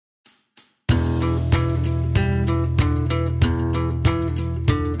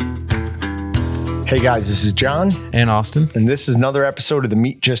Hey guys, this is John. And Austin. And this is another episode of the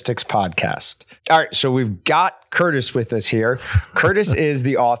Meatgistics podcast. All right, so we've got Curtis with us here. Curtis is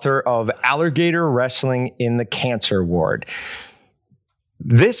the author of Alligator Wrestling in the Cancer Ward.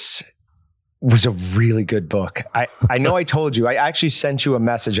 This was a really good book. I know I told you. I actually sent you a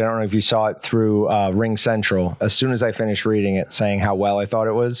message. I don't know if you saw it through Ring Central as soon as I finished reading it, saying how well I thought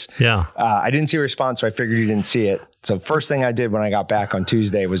it was. Yeah. I didn't see a response, so I figured you didn't see it. So first thing I did when I got back on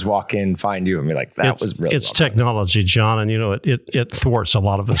Tuesday was walk in, find you, and be like, was really It's technology, John, and it thwarts a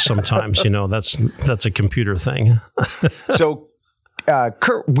lot of us sometimes. That's a computer thing. So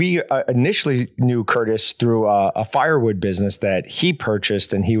Curt, we initially knew Curtis through a firewood business that he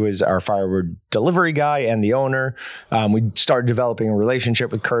purchased, and he was our firewood delivery guy and the owner. We started developing a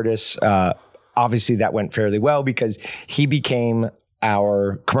relationship with Curtis. Obviously, that went fairly well because he became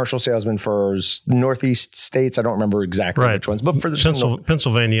our commercial salesman for Northeast states. I don't remember exactly which ones, but for the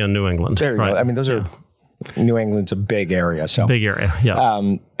Pennsylvania and New England. There you go. I mean, those are New England's a big area. So big area. Yeah.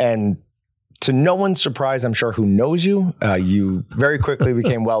 And to no one's surprise, I'm sure, who knows you, you very quickly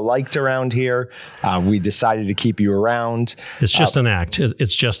became well-liked around here. We decided to keep you around. It's just an act.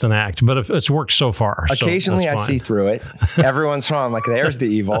 It's just an act, but it's worked so far. Occasionally I see through it. Every once in a while, I'm like, there's the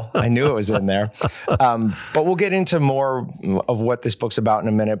evil. I knew it was in there. But we'll get into more of what this book's about in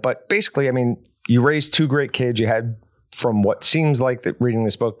a minute. But basically, I mean, you raised two great kids. You had, from what seems like that reading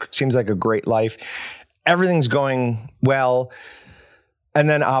this book, seems like a great life. Everything's going well. And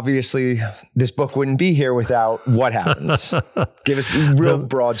then obviously this book wouldn't be here without what happens. Give us real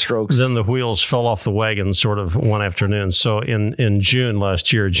broad strokes. Then the wheels fell off the wagon sort of one afternoon. So in June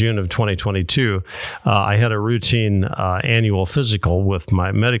last year, June of 2022, I had a routine annual physical with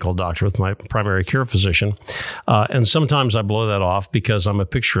my medical doctor, with my primary care physician. And sometimes I blow that off because I'm a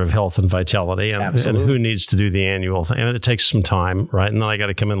picture of health and vitality. And who needs to do the annual thing? And it takes some time, right? And then I got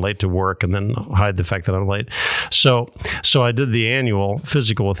to come in late to work and then hide the fact that I'm late. So I did the annual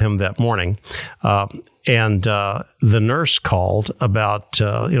physical with him that morning. And the nurse called about,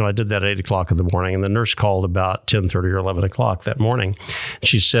 I did that at 8 o'clock in the morning, and the nurse called about 10:30 or 11 o'clock that morning.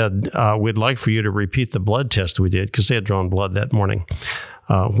 She said, we'd like for you to repeat the blood test we did, because they had drawn blood that morning,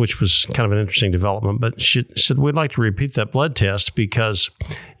 which was kind of an interesting development. But she said, we'd like to repeat that blood test because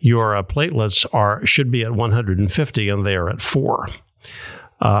your platelets should be at 150 and they are at 4.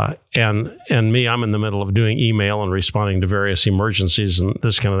 And me, I'm in the middle of doing email and responding to various emergencies and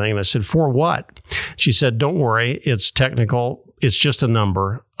this kind of thing. And I said, for what? She said, don't worry. It's technical. It's just a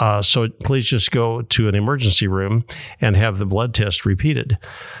number. So please just go to an emergency room and have the blood test repeated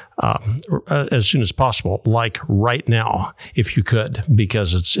as soon as possible, like right now, if you could,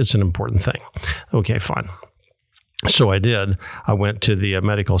 because it's an important thing. Okay, fine. So I did. I went to the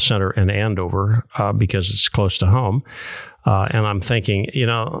medical center in Andover because it's close to home. And I'm thinking,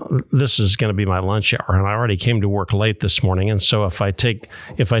 this is going to be my lunch hour, and I already came to work late this morning. And so if I take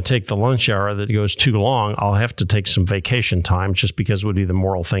the lunch hour that goes too long, I'll have to take some vacation time just because it would be the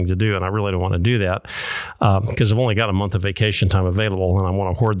moral thing to do. And I really don't want to do that because I've only got a month of vacation time available, and I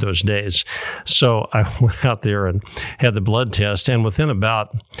want to hoard those days. So I went out there and had the blood test, and within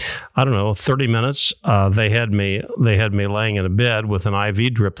about 30 minutes, they had me laying in a bed with an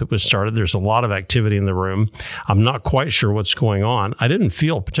IV drip that was started. There's a lot of activity in the room. I'm not quite sure what's going on. I didn't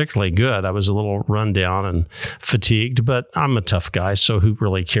feel particularly good. I was a little run down and fatigued, but I'm a tough guy, so who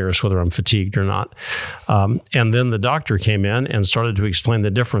really cares whether I'm fatigued or not? And then the doctor came in and started to explain the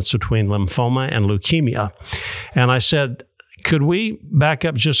difference between lymphoma and leukemia. And I said, could we back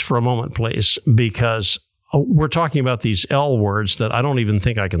up just for a moment, please? Because we're talking about these L words that I don't even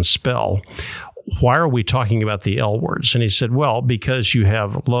think I can spell. Why are we talking about the L words? And he said, well, because you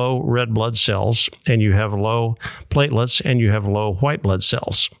have low red blood cells and you have low platelets and you have low white blood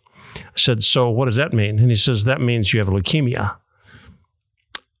cells. I said, so what does that mean? And he says, that means you have leukemia.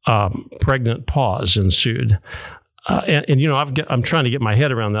 Pregnant pause ensued. I'm trying to get my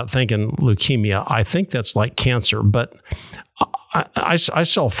head around that, thinking leukemia. I think that's like cancer, but I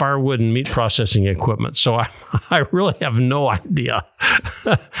sell firewood and meat processing equipment, so I really have no idea.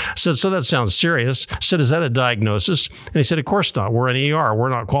 So that sounds serious. I said, is that a diagnosis? And he said, of course not. We're an ER. We're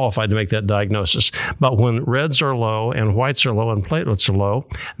not qualified to make that diagnosis. But when reds are low and whites are low and platelets are low,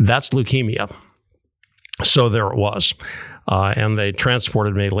 that's leukemia. So there it was. And they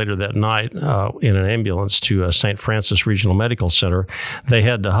transported me later that night in an ambulance to St. Francis Regional Medical Center. They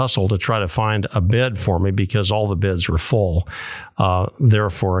had to hustle to try to find a bed for me because all the beds were full. There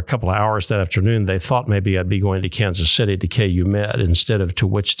for a couple of hours that afternoon, they thought maybe I'd be going to Kansas City to KU Med instead of to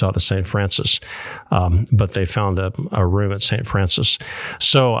Wichita to St. Francis. But they found a room at St. Francis.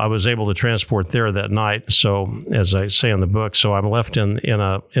 So I was able to transport there that night. So as I say in the book, so I'm left in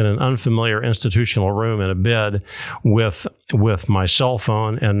an unfamiliar institutional room in a bed with my cell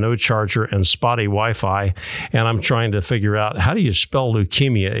phone and no charger and spotty Wi-Fi. And I'm trying to figure out, how do you spell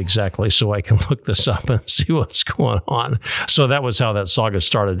leukemia exactly so I can look this up and see what's going on. So that was how that saga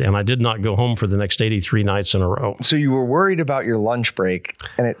started. And I did not go home for the next 83 nights in a row. So you were worried about your lunch break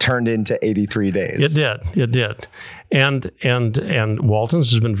and it turned into 83 days. It did. And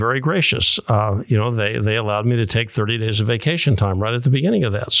Walton's has been very gracious. They allowed me to take 30 days of vacation time right at the beginning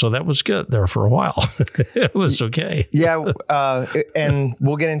of that. So that was good there for a while. It was okay. Yeah. And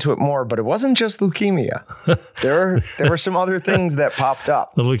we'll get into it more, but it wasn't just leukemia. There were some other things that popped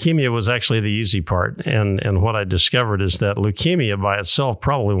up. The leukemia was actually the easy part. And what I discovered is that leukemia by itself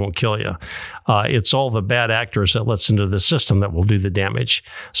probably won't kill you. It's all the bad actors that lets into the system that will do the damage.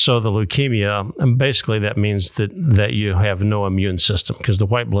 So the leukemia, basically that means that you have no immune system because the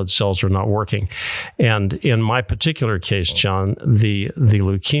white blood cells are not working. And in my particular case, John, the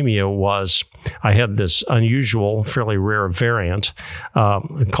leukemia was, I had this unusual, fairly rare variant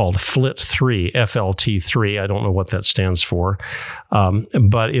called FLT3, FLT3. I don't know what that stands for,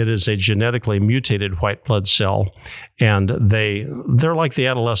 but it is a genetically mutated white blood cell. And they're like the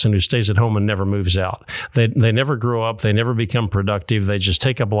adolescent who stays at home and never moves out. They never grow up. They never become productive. They just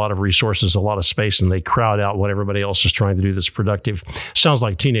take up a lot of resources, a lot of space, and they crowd out what everybody else is trying to do that's productive. Sounds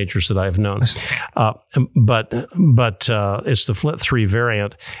like teenagers that I've known. But it's the FLT3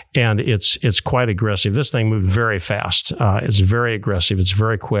 variant, and it's quite aggressive. This thing moved very fast. It's very aggressive. It's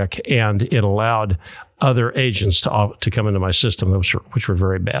very quick, and it allowed other agents to come into my system, which were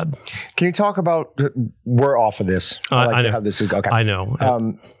very bad. Can you talk about, we're off of this. I know how this is. Okay. I know.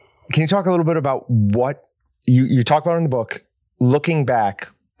 Can you talk a little bit about what you talk about in the book, looking back,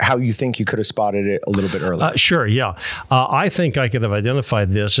 how you think you could have spotted it a little bit earlier? Sure, yeah. I think I could have identified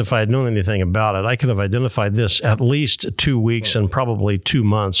this if I had known anything about it. I could have identified this at least 2 weeks and probably 2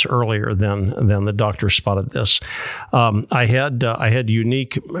 months earlier than the doctor spotted this. I had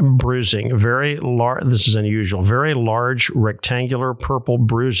unique bruising, very large. This is unusual. Very large rectangular purple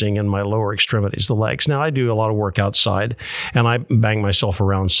bruising in my lower extremities, the legs. Now I do a lot of work outside, and I bang myself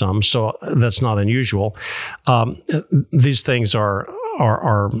around some, so that's not unusual. These things are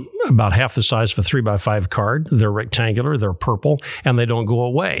about half the size of a 3x5 card. They're rectangular, they're purple, and they don't go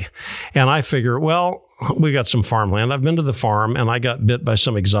away. And I figure, well, we got some farmland. I've been to the farm and I got bit by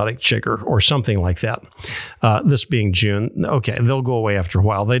some exotic chicker or something like that. This being June. Okay, they'll go away after a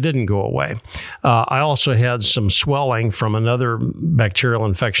while. They didn't go away. I also had some swelling from another bacterial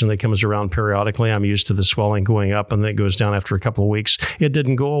infection that comes around periodically. I'm used to the swelling going up and then it goes down after a couple of weeks. It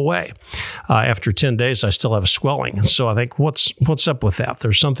didn't go away. After 10 days, I still have swelling. So I think, what's up with that?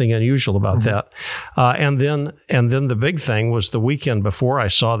 There's something unusual about that. And then the big thing was the weekend before I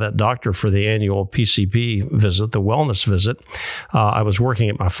saw that doctor for the annual PCP visit, the wellness visit. I was working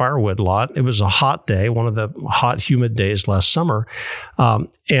at my firewood lot. It was a hot day, one of the hot, humid days last summer.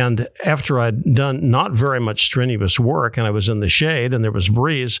 And after I'd done not very much strenuous work and I was in the shade and there was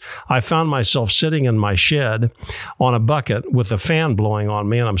breeze, I found myself sitting in my shed on a bucket with a fan blowing on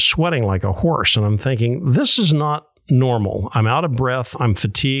me and I'm sweating like a horse. And I'm thinking, this is not normal. I'm out of breath. I'm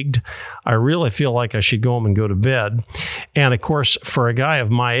fatigued. I really feel like I should go home and go to bed. And of course, for a guy of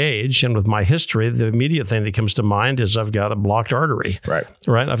my age and with my history, the immediate thing that comes to mind is I've got a blocked artery. Right.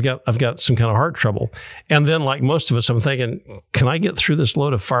 I've got some kind of heart trouble. And then, like most of us, I'm thinking, can I get through this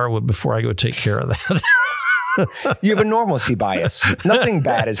load of firewood before I go take care of that? You have a normalcy bias. Nothing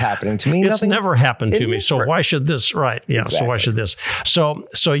bad is happening to me. It's never happened to me. So why should this? Right. Yeah. Exactly. So why should this?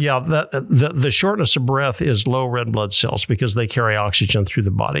 So yeah, the shortness of breath is low red blood cells because they carry oxygen through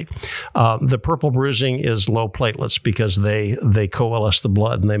the body. The purple bruising is low platelets because they coalesce the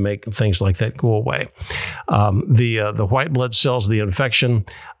blood and they make things like that go away. The white blood cells, the infection,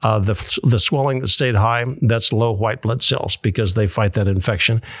 the swelling that stayed high, that's low white blood cells because they fight that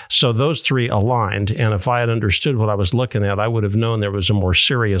infection. So those three aligned. And if I had understood what I was looking at, I would have known there was a more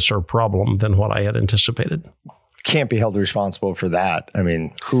serious problem than what I had anticipated. Can't be held responsible for that. I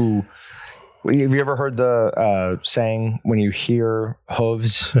mean, who Have you ever heard the saying, when you hear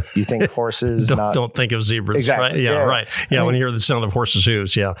hooves, you think horses? Don't think of zebras. Exactly. Right? Yeah, right. Yeah, when you hear the sound of horses'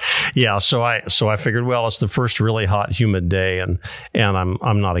 hooves. Yeah. So I figured, well, it's the first really hot, humid day, and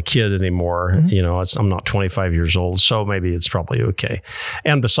I'm not a kid anymore. Mm-hmm. I'm not 25 years old, so maybe it's probably okay.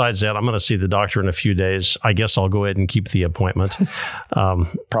 And besides that, I'm going to see the doctor in a few days. I guess I'll go ahead and keep the appointment.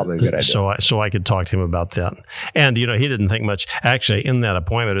 Probably a good idea. So I could talk to him about that. And he didn't think much. Actually, in that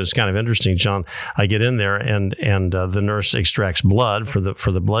appointment, it was kind of interesting, John. I get in there and the nurse extracts blood for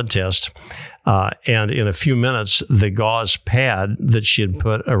the blood test. And in a few minutes, the gauze pad that she had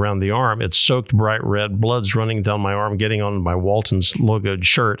put around the arm, it's soaked bright red, blood's running down my arm, getting on my Walton's logoed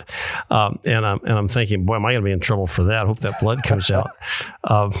shirt. And I'm thinking, boy, am I going to be in trouble for that? I hope that blood comes out.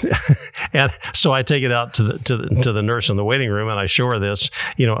 And so I take it out to the nurse in the waiting room, and I show her this.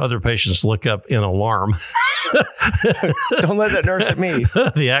 Other patients look up in alarm. Don't let that nurse at me.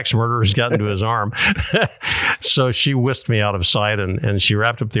 The axe murderer's gotten to his arm. So she whisked me out of sight, and she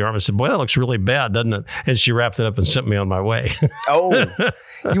wrapped up the arm and said, boy, that looks really bad, doesn't it? And she wrapped it up and sent me on my way. Oh,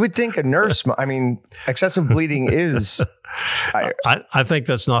 you would think a nurse, excessive bleeding is... I think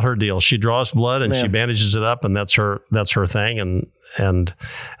that's not her deal. She draws blood and she bandages it up, and that's her thing. And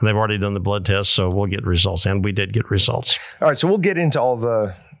they've already done the blood test, so we'll get results. And we did get results. All right, so we'll get into all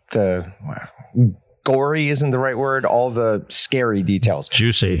the gory isn't the right word, all the scary details.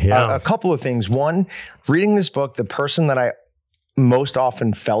 Juicy, yeah. A couple of things. One, reading this book, the person that I most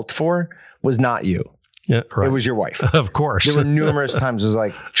often felt for was not you. Yeah, right. It was your wife. Of course. There were numerous times it was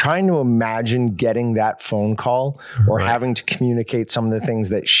like trying to imagine getting that phone call or having to communicate some of the things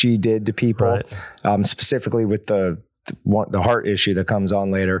that she did to people, specifically with the heart issue that comes on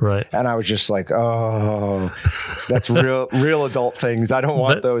later. Right. And I was just like, oh, that's real adult things. I don't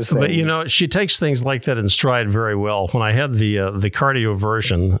want those things. But, she takes things like that in stride very well. When I had the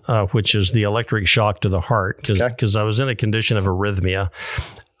cardioversion, which is the electric shock to the heart, because I was in a condition of arrhythmia,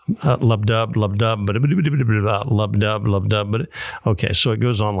 lub-dub, lub-dub, lub-dub, lub-dub. Okay, so it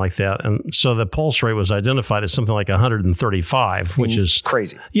goes on like that. And so the pulse rate was identified as something like 135, which is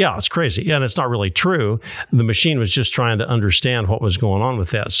crazy. Yeah, it's crazy. And it's not really true. The machine was just trying to understand what was going on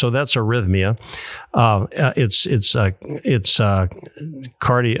with that. So that's arrhythmia. It's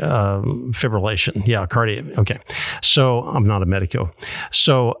fibrillation. Yeah, cardio. Okay. So I'm not a medico.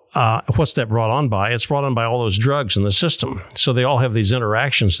 So what's that brought on by? It's brought on by all those drugs in the system. So they all have these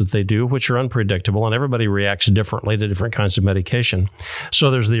interactions that they do, which are unpredictable, and everybody reacts differently to different kinds of medication.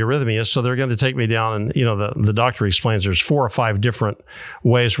 So there's the arrhythmia. So they're going to take me down, and the doctor explains there's 4 or 5 different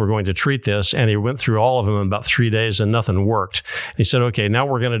ways we're going to treat this, and he went through all of them in about 3 days, and nothing worked. He said, okay, now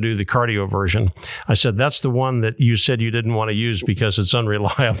we're going to do the cardioversion. I said, that's the one that you said you didn't want to use because it's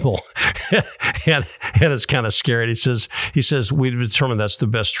unreliable and it's kind of scary. He says we've determined that's the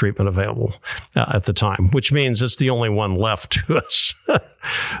best treatment available at the time, which means it's the only one left to us.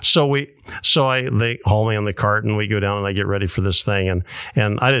 So they haul me on the cart, and we go down, and I get ready for this thing.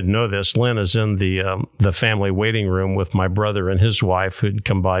 And I didn't know this. Lynn is in the family waiting room with my brother and his wife, who'd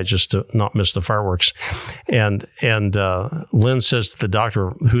come by just to not miss the fireworks. And Lynn says to the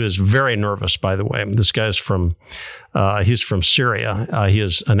doctor, who is very nervous, by the way, this guy's he's from Syria. He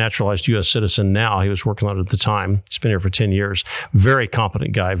is a naturalized U.S. citizen now. He was working on it at the time. He's been here for 10 years. Very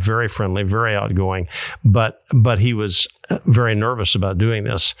competent guy, very friendly, very outgoing, but he was very nervous about doing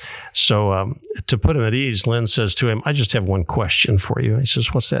this. So to put him at ease, Lynn says to him, I just have one question for you. He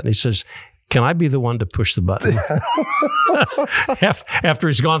says, what's that? And he says, can I be the one to push the button? After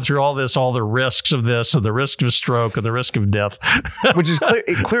he's gone through all the risks of this, and the risk of stroke and the risk of death. Which is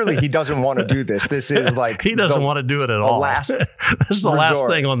clearly he doesn't want to do this. This is like... He doesn't want to do it at all. This is the last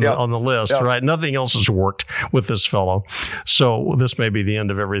thing on the list, right? Nothing else has worked with this fellow. So this may be the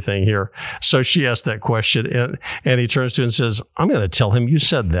end of everything here. So she asked that question, and he turns to her and says, I'm going to tell him you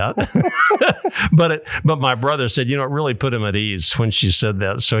said that. But my brother said, it really put him at ease when she said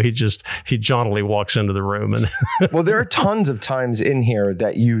that. So he jauntily walks into the room. And well, there are tons of times in here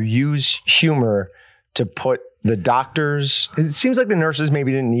that you use humor to put the doctors, it seems like the nurses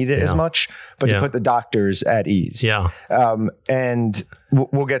maybe didn't need it as much, but to put the doctors at ease. Yeah. And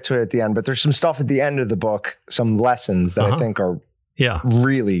we'll get to it at the end, but there's some stuff at the end of the book, some lessons that I think are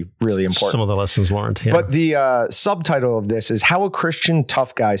really, really important. Some of the lessons learned. Yeah. But the subtitle of this is How a Christian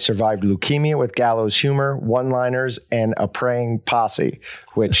Tough-Guy Survived Leukemia with Gallows Humor, One-Liners, and a Praying Posse,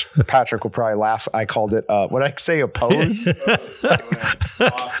 which Patrick will probably laugh. I called it, what I say, a pose?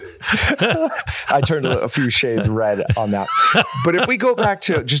 I turned a few shades red on that. But if we go back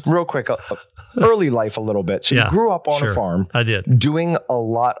to, just real quick, early life a little bit. So you grew up on a farm. I did. Doing a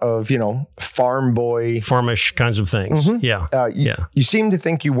lot of, farm boy. Farmish kinds of things. Mm-hmm. You seem to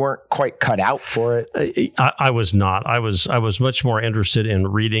think you weren't quite cut out for it. I was not. I was much more interested in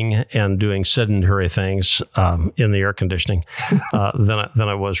reading and doing sedentary things in the air conditioning than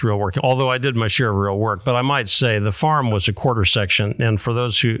I was real work. Although I did my share of real work. But I might say the farm was a quarter section. And for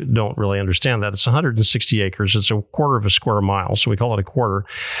those who don't really understand that, it's 160 acres. It's a quarter of a square mile. So we call it a quarter.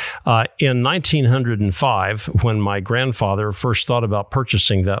 In 1905, when my grandfather first thought about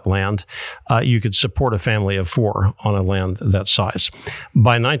purchasing that land, you could support a family of 4 on a land that size.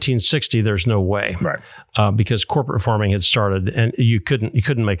 By 1960, there's no way, right? Because corporate farming had started, and you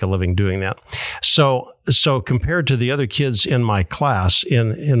couldn't make a living doing that. So compared to the other kids in my class,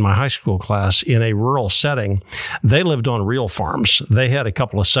 in my high school class, in a rural setting, they lived on real farms. They had a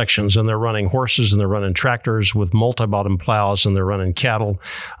couple of sections, and they're running horses, and they're running tractors with multi-bottom plows, and they're running cattle.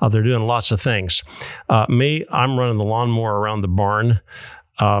 They're doing lots of things. Me, I'm running the lawnmower around the barn.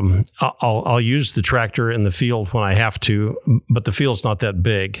 I'll use the tractor in the field when I have to, but the field's not that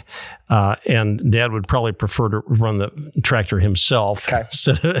big. And Dad would probably prefer to run the tractor himself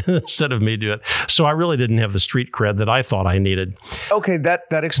instead of me do it. So I really didn't have the street cred that I thought I needed. Okay,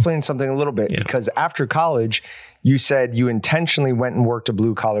 that explains something a little bit, because after college, you said you intentionally went and worked a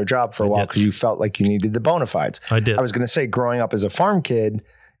blue collar job for a while because you felt like you needed the bona fides. I did. I was going to say, growing up as a farm kid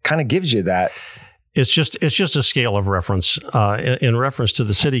kind of gives you that. It's just a scale of reference. In reference to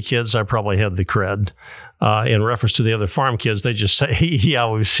the city kids, I probably had the cred. In reference to the other farm kids, they just say, "Yeah,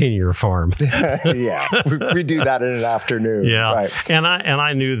 we've seen your farm." Yeah, we do that in an afternoon. Yeah, right. And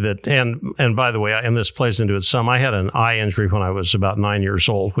I knew that. And by the way, and this plays into it some. I had an eye injury when I was about 9 years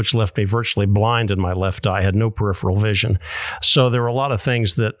old, which left me virtually blind in my left eye. I had no peripheral vision. So there were a lot of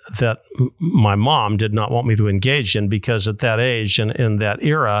things that my mom did not want me to engage in, because at that age and in that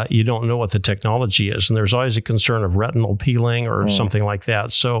era, you don't know what the technology is, and there's always a concern of retinal peeling or something like that.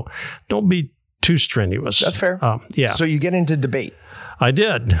 So don't be too strenuous. That's fair. Yeah. So you get into debate. I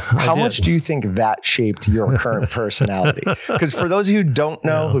did. How much do you think that shaped your current personality? Because for those of you who don't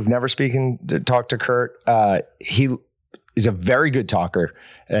know, who've never talked to Curt, he is a very good talker,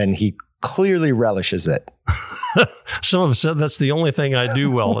 and he clearly relishes it. Some have said that's the only thing I do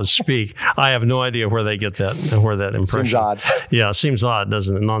well is speak. I have no idea where they get that impression. Seems odd. Yeah, it seems odd,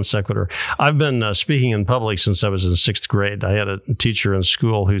 doesn't it? Non sequitur. I've been speaking in public since I was in 6th grade. I had a teacher in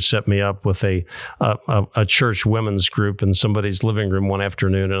school who set me up with a church women's group in somebody's living room one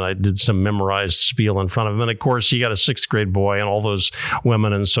afternoon, and I did some memorized spiel in front of them. And of course, you got a 6th grade boy and all those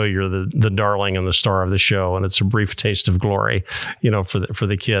women, and so you're the darling and the star of the show, and it's a brief taste of glory, for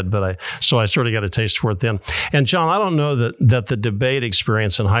the kid. But I sort of got a taste for it then. And John, I don't know that the debate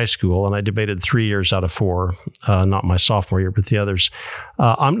experience in high school, and I debated 3 years out of 4, not my sophomore year, but the others.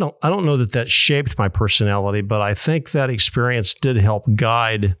 I don't know that shaped my personality, but I think that experience did help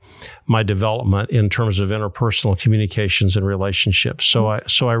guide my development in terms of interpersonal communications and relationships. So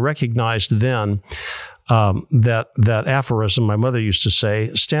I recognized then that aphorism my mother used to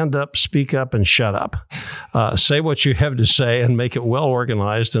say: stand up, speak up, and shut up. Say what you have to say and make it well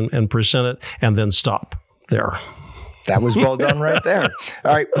organized and present it, and then stop there. That was well done right there.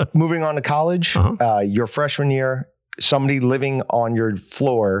 All right, moving on to college. Your freshman year, somebody living on your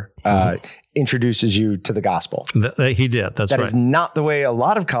floor introduces you to the gospel. He did. That's right. That is not the way a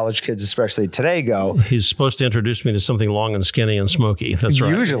lot of college kids, especially today, go. He's supposed to introduce me to something long and skinny and smoky. That's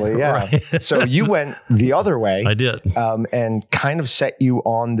right. Usually, yeah. Right. So you went the other way. I did. And kind of set you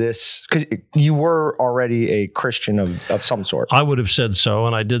on this, because you were already a Christian of some sort. I would have said so,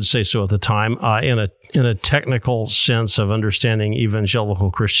 and I did say so at the time. In a technical sense of understanding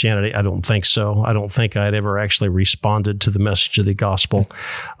evangelical Christianity, I don't think so. I don't think I had ever actually responded to the message of the gospel.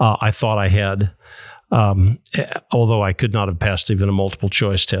 I thought I had, although I could not have passed even a multiple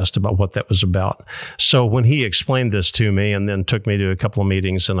choice test about what that was about. So when he explained this to me and then took me to a couple of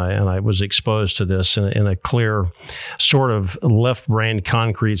meetings, and I was exposed to this in a clear sort of left brain,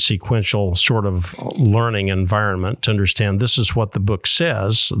 concrete, sequential sort of learning environment to understand this is what the book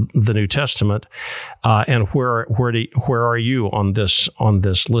says, the New Testament, and where are you on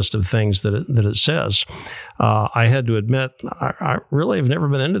this list of things that it says. I had to admit, I really have never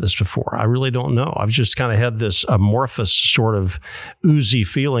been into this before. I really don't know. I've just kind of had this amorphous sort of oozy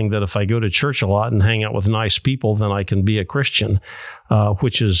feeling that if I go to church a lot and hang out with nice people, then I can be a Christian.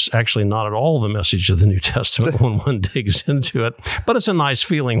 which is actually not at all the message of the New Testament when one digs into it. But it's a nice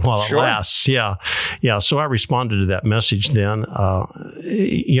feeling while it lasts. Yeah. So I responded to that message then.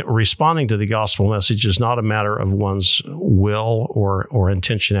 Responding to the gospel message is not a matter of one's will or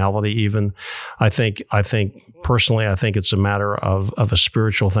intentionality even. I think personally, it's a matter of a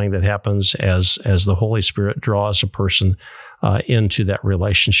spiritual thing that happens as the Holy Spirit draws a person into that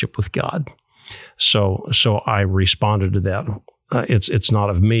relationship with God. So I responded to that. It's not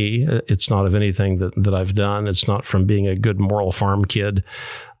of me. It's not of anything that I've done. It's not from being a good moral farm kid.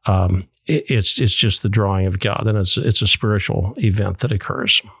 It's just the drawing of God, and it's a spiritual event that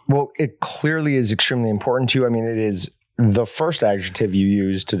occurs. Well, it clearly is extremely important to you. I mean, it is the first adjective you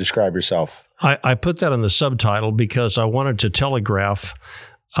use to describe yourself. I put that in the subtitle because I wanted to telegraph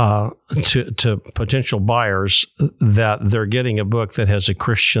to potential buyers that they're getting a book that has a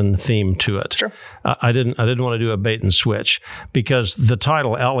Christian theme to it. Sure. I didn't want to do a bait and switch because the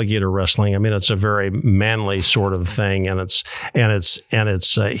title Alligator Wrestling, I mean, it's a very manly sort of thing, and it's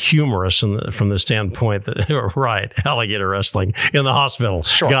humorous from the standpoint that right, alligator wrestling in the hospital.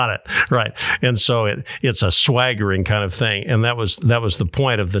 Sure. Got it. Right. And so it's a swaggering kind of thing, and that was the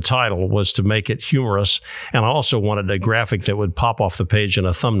point of the title, was to make it humorous. And I also wanted a graphic that would pop off the page in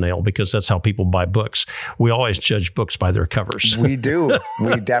a thumbnail, because that's how people buy books. We always judge books by their covers. We do.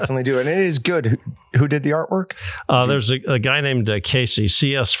 We definitely do. And it is good. Who did the artwork? There's a guy named Casey.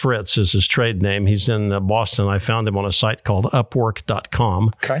 C.S. Fritz is his trade name. He's in Boston. I found him on a site called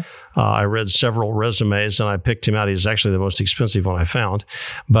Upwork.com. Okay. I read several resumes and I picked him out. He's actually the most expensive one I found,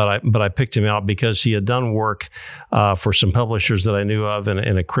 but I picked him out because he had done work for some publishers that I knew of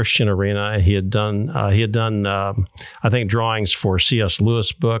in a Christian arena. He had done I think drawings for C.S.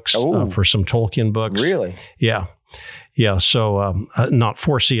 Lewis books, for some Tolkien books. Really? Yeah. Yeah, so not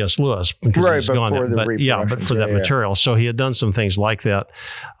for C.S. Lewis, because right, he's but gone. For the but for that material. So he had done some things like that,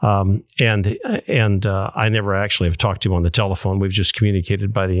 and I never actually have talked to him on the telephone. We've just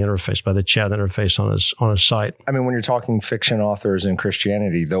communicated by the interface, by the chat interface on his site. I mean, when you're talking fiction authors in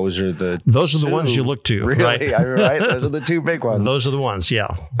Christianity, those are the ones you look to, really? Right? Right? Those are the two big ones. Those are the ones,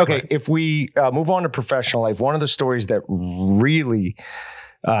 yeah. Okay, right. If we move on to professional life, one of the stories that really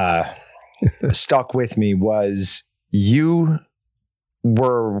stuck with me was. You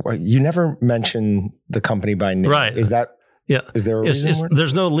never mentioned the company by name. Right. Is that? Yeah. Is there a reason?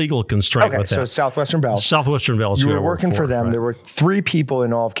 There's no legal constraint with that. So Southwestern Bell. Southwestern Bell. You were working for them. Right. There were 3 people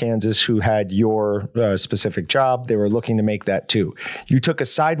in all of Kansas who had your specific job. They were looking to make that too. You took a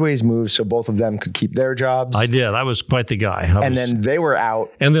sideways move so both of them could keep their jobs. I did. I was quite the guy. Then they were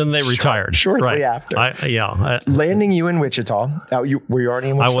out. And then they retired. Shortly after. Landing you in Wichita. Were you already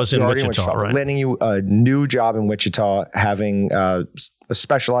in Wichita? I was in Wichita, right. Landing you a new job in Wichita, having a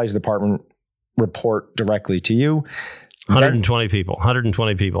specialized department report directly to you. 120 people.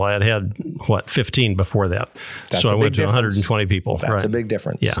 I had 15 before that. So I went to 120 people. That's a big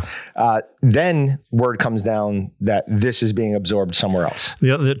difference. Yeah. Then word comes down that this is being absorbed somewhere else.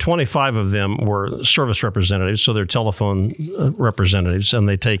 The 25 of them were service representatives, so they're telephone representatives, and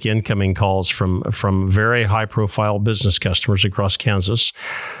they take incoming calls from very high-profile business customers across Kansas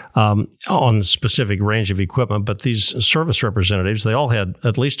on a specific range of equipment. But these service representatives, they all had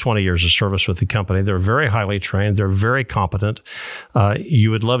at least 20 years of service with the company. They're very highly trained. They're very competent.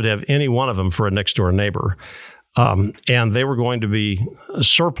 You would love to have any one of them for a next-door neighbor. And they were going to be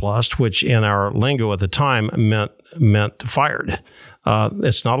surplused, which in our lingo at the time meant fired.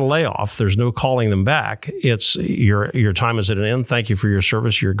 It's not a layoff. There's no calling them back. It's your time is at an end. Thank you for your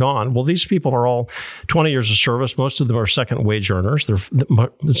service. You're gone. Well, these people are all 20 years of service. Most of them are second wage earners.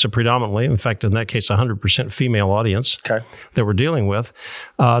 It's a predominantly, in fact, in that case, 100% female audience that we're dealing with.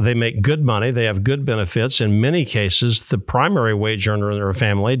 They make good money. They have good benefits. In many cases, the primary wage earner in their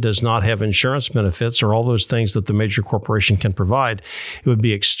family does not have insurance benefits or all those things that the major corporation can provide. It would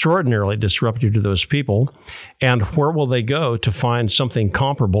be extraordinarily disruptive to those people. And where will they go to find something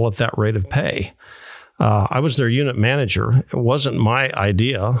comparable at that rate of pay? I was their unit manager. It wasn't my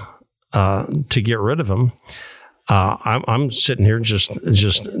idea to get rid of them. I'm sitting here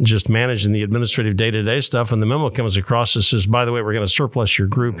just managing the administrative day-to-day stuff, and the memo comes across that says, by the way, we're going to surplus your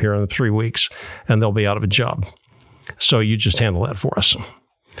group here in 3 weeks, and they'll be out of a job. So you just handle that for us.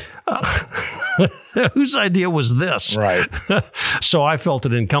 Whose idea was this? Right. So I felt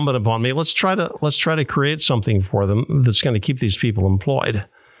it incumbent upon me. Let's try to create something for them that's going to keep these people employed,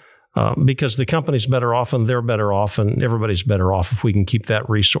 because the company's better off and they're better off and everybody's better off if we can keep that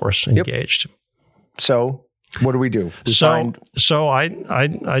resource engaged. So What do we do? So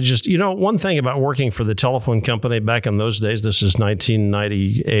I just, one thing about working for the telephone company back in those days, this is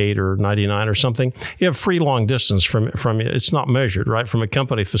 1998 or 99 or something, you have free long distance from it's not measured, right? From a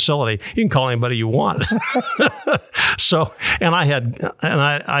company facility, you can call anybody you want. So, and I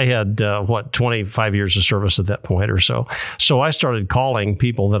had 25 years of service at that point or so. So I started calling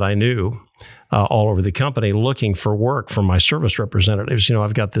people that I knew all over the company looking for work from my service representatives.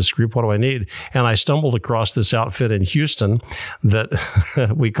 I've got this group. What do I need? And I stumbled across this outfit in Houston that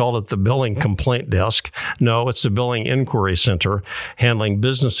we called it the Billing Complaint Desk. No, it's the Billing Inquiry Center, handling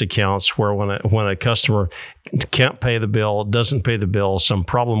business accounts where when a customer can't pay the bill, doesn't pay the bill, some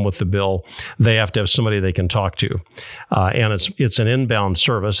problem with the bill, they have to have somebody they can talk to. And it's an inbound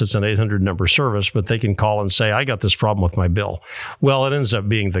service. It's an 800 number service, but they can call and say, I got this problem with my bill. Well, it ends up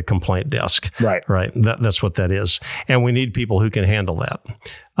being the complaint desk. Right. That's what that is. And we need people who can handle that.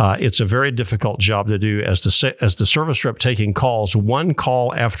 It's a very difficult job to do as the service rep taking calls. One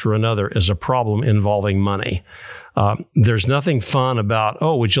call after another is a problem involving money. There's nothing fun about,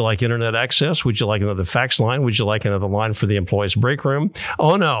 would you like internet access? Would you like another fax line? Would you like another line for the employee's break room?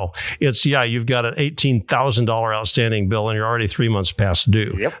 Oh, no. It's, you've got an $18,000 outstanding bill and you're already 3 months past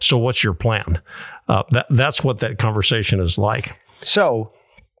due. Yep. So what's your plan? That's what that conversation is like. So,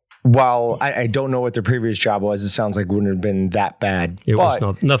 while I don't know what their previous job was, it sounds like it wouldn't have been that bad.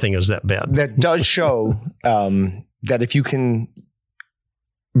 Nothing is that bad. That does show that if you can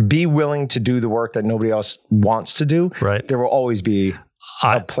be willing to do the work that nobody else wants to do, right, there will always be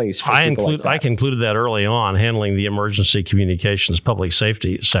a place for people like that. I concluded that early on, handling the emergency communications public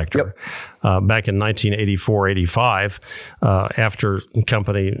safety sector. Yep. Back in 1984, 85, after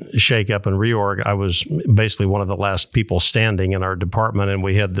company shake-up and reorg, I was basically one of the last people standing in our department, and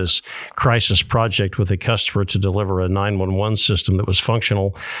we had this crisis project with a customer to deliver a 911 system that was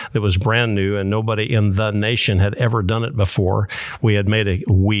functional, that was brand new, and nobody in the nation had ever done it before. We had made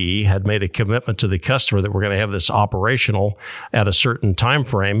a commitment to the customer that we're going to have this operational at a certain time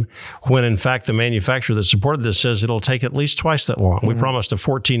frame, when in fact the manufacturer that supported this says it'll take at least twice that long. Mm-hmm. We promised a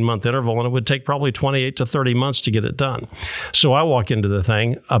 14-month interval, and it would take probably 28 to 30 months to get it done. So I walk into the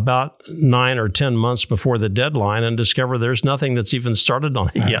thing about 9 or 10 months before the deadline and discover there's nothing that's even started on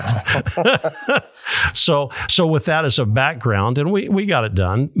it yet. So with that as a background, and we got it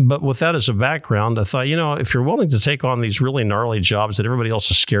done, but with that as a background, I thought, if you're willing to take on these really gnarly jobs that everybody else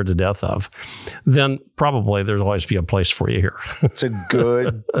is scared to death of, then probably there'll always be a place for you here. It's a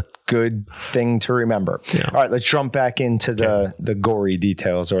good thing to remember. Yeah. All right, let's jump back into the gory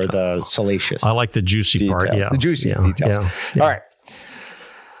details or the salacious. I like the juicy details. part. Yeah. The juicy details. Yeah. All right.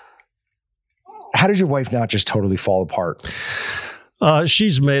 How did your wife not just totally fall apart?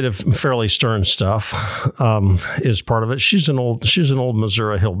 She's made of fairly stern stuff, is part of it. She's an old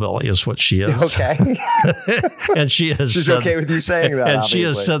Missouri hillbilly is what she is. Okay. And she's okay with you saying that. And obviously. She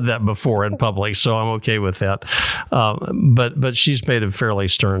has said that before in public, so I'm okay with that. But she's made of fairly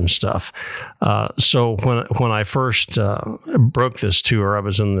stern stuff. So when I first broke this to her, I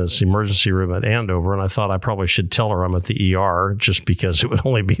was in this emergency room at Andover, and I thought I probably should tell her I'm at the ER just because it would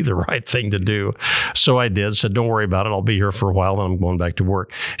only be the right thing to do. So I did. Said, don't worry about it. I'll be here for a while, then I'm going back to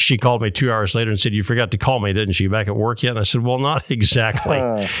work. She called me 2 hours later and said, you forgot to call me, didn't you? Back at work yet? And I said, well, not exactly.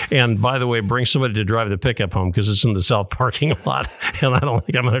 And by the way, bring somebody to drive the pickup home because it's in the south parking lot. And I don't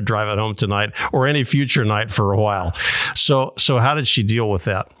think I'm going to drive it home tonight or any future night for a while. So how did she deal with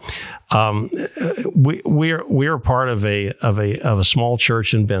that? We are part of a small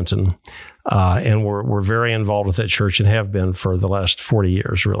church in Benton. And we're very involved with that church and have been for the last 40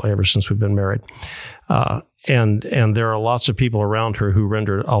 years, really, ever since we've been married. And there are lots of people around her who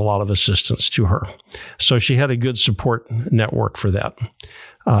rendered a lot of assistance to her. So she had a good support network for that.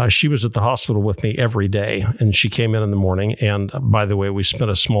 She was at the hospital with me every day, and she came in the morning. And by the way, we spent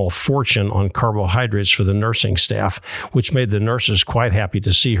a small fortune on carbohydrates for the nursing staff, which made the nurses quite happy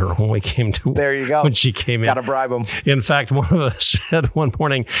to see her when we came to. There you go. When she came in, got to bribe them. In fact, one of us said one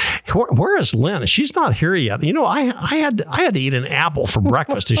morning, "Where is Lynn? She's not here yet. I had to eat an apple for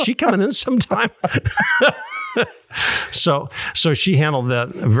breakfast. Is she coming in sometime?" So she handled that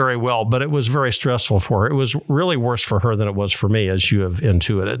very well, but it was very stressful for her. It was really worse for her than it was for me, as you have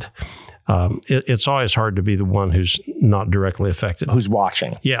intuited. It's always hard to be the one who's not directly affected. Who's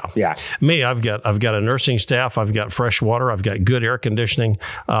watching. Yeah. Me, I've got a nursing staff. I've got fresh water. I've got good air conditioning.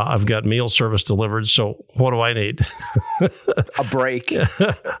 I've got meal service delivered. So what do I need? A break.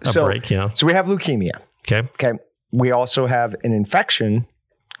 Break, yeah. So we have leukemia. Okay. We also have an infection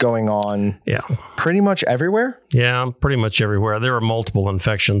going on pretty much everywhere? Yeah, pretty much everywhere. There are multiple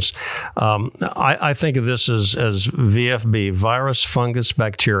infections. I think of this as VFB, virus, fungus,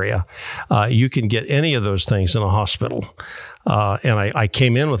 bacteria. You can get any of those things in a hospital. And I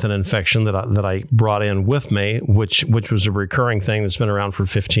came in with an infection that I brought in with me, which was a recurring thing that's been around for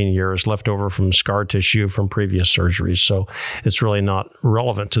 15 years, left over from scar tissue from previous surgeries. So it's really not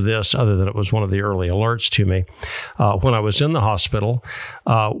relevant to this, other than it was one of the early alerts to me. When I was in the hospital,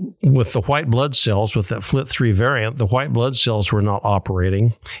 with the white blood cells, with that FLT3 variant, the white blood cells were not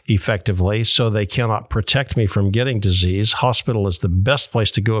operating effectively, so they cannot protect me from getting disease. Hospital is the best place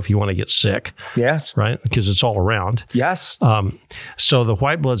to go if you want to get sick. Yes. Right? Because it's all around. Yes. So the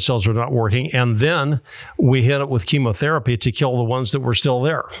white blood cells were not working. And then we hit it with chemotherapy to kill the ones that were still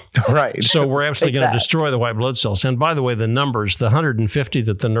there. Right. So we're actually going to destroy the white blood cells. And by the way, the numbers, the 150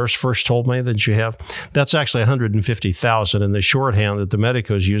 that the nurse first told me that you have, that's actually 150,000. In the shorthand that the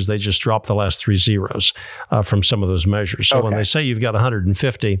medicos use, they just drop the last 3 zeros from some of those measures. So when they say you've got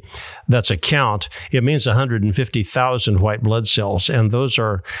 150, that's a count. It means 150,000 white blood cells. And those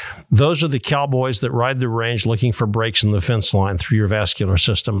are the cowboys that ride the range looking for breaks in the fence line through your vascular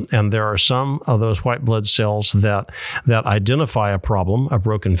system. And there are some of those white blood cells that identify a problem, a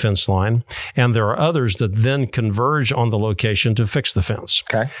broken fence line, and there are others that then converge on the location to fix the fence.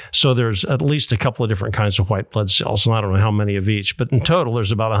 Okay. So there's at least a couple of different kinds of white blood cells, and I don't know how many of each, but in total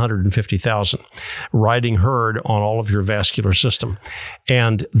there's about 150,000 riding herd on all of your vascular system.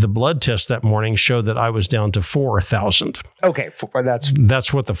 And the blood test that morning showed that I was down to 4,000. Okay,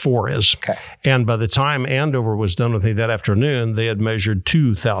 that's what the 4 is. Okay. And by the time Andover was done with me that afternoon, they had measured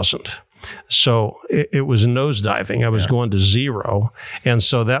 2,000. So it was nosediving. I was going to 0. And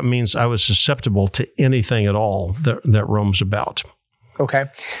so that means I was susceptible to anything at all that roams about. Okay.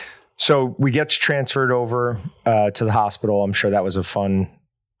 So we get transferred over to the hospital. I'm sure that was a fun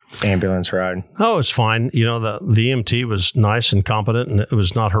ambulance ride. Oh, it's fine. You know, the EMT was nice and competent, and it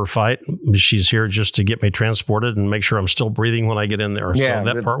was not her fight. She's here just to get me transported and make sure I'm still breathing when I get in there. Yeah,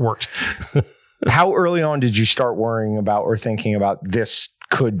 so that part worked. How early on did you start worrying about or thinking about this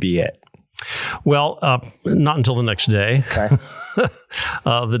could be it? Well, not until the next day. Okay.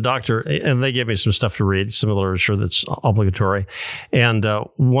 The doctor, and they gave me some stuff to read, some literature that's obligatory. And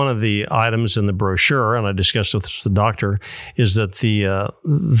one of the items in the brochure, and I discussed with the doctor, is that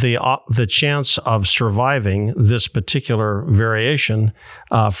the chance of surviving this particular variation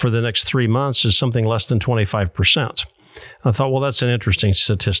for the next 3 months is something less than 25%. I thought, well, that's an interesting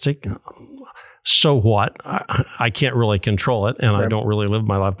statistic. So what? I can't really control it, and I don't really live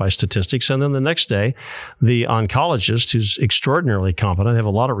my life by statistics. And then the next day, the oncologist, who's extraordinarily competent, I have a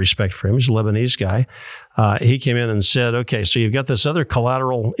lot of respect for him, he's a Lebanese guy, he came in and said, okay, so you've got this other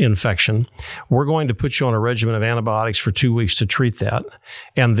collateral infection. We're going to put you on a regimen of antibiotics for 2 weeks to treat that,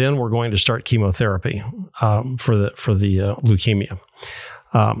 and then we're going to start chemotherapy for the leukemia.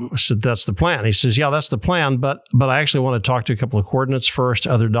 I said, that's the plan. He says, yeah, that's the plan, but I actually want to talk to a couple of coordinates first,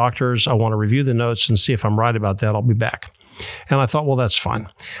 other doctors. I want to review the notes and see if I'm right about that. I'll be back. And I thought, well, that's fine.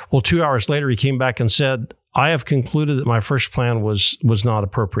 Well, 2 hours later, he came back and said, I have concluded that my first plan was not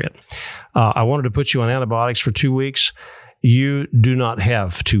appropriate. I wanted to put you on antibiotics for 2 weeks. You do not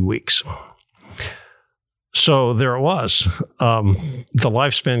have 2 weeks. So there it was. The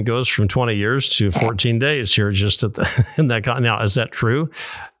lifespan goes from 20 years to 14 days here, just in that. Now, is that true?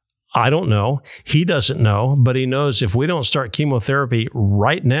 I don't know. He doesn't know, but he knows if we don't start chemotherapy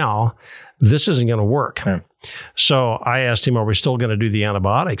right now, this isn't going to work. Okay. So I asked him, are we still going to do the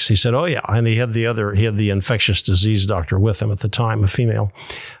antibiotics? He said, oh yeah. And he had the infectious disease doctor with him at the time, a female.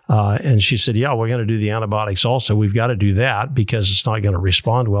 And she said, yeah, we're going to do the antibiotics also. We've got to do that because it's not going to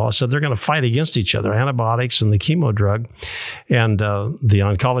respond well. I said, they're going to fight against each other, antibiotics and the chemo drug. And the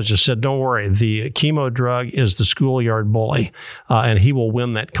oncologist said, don't worry, the chemo drug is the schoolyard bully, and he will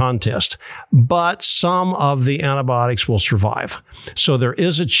win that contest. But some of the antibiotics will survive. So there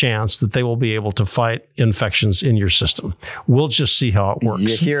is a chance that they will be able to fight infections in your system. We'll just see how it works.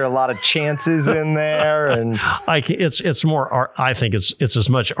 You hear a lot of chances in there, and it's more art. I think it's as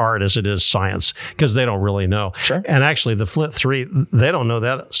much art as it is science because they don't really know. Sure. And actually, the FLT3, they don't know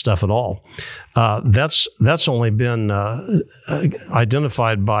that stuff at all. That's only been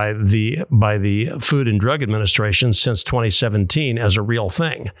identified by the Food and Drug Administration since 2017 as a real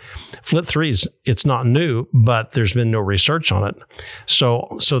thing. FLT3 it's not new, but there's been no research on it.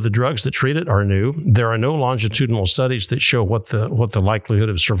 So the drugs that treat it are new. There are no longitudinal studies that show what the likelihood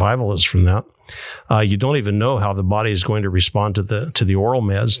of survival is from that. You don't even know how the body is going to respond to the oral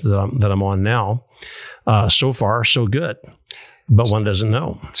meds that I'm on now. So far, so good. But one doesn't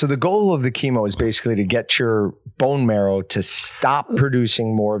know. So the goal of the chemo is basically to get your bone marrow to stop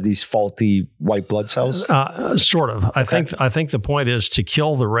producing more of these faulty white blood cells? Sort of. I think the point is to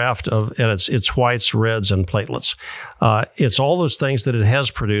kill the raft of its whites, reds, and platelets. It's all those things that it has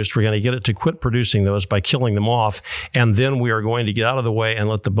produced. We're going to get it to quit producing those by killing them off, and then we are going to get out of the way and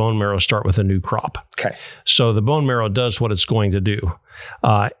let the bone marrow start with a new crop. Okay. So the bone marrow does what it's going to do.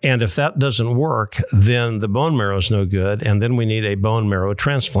 And if that doesn't work, then the bone marrow is no good, and then we need a bone marrow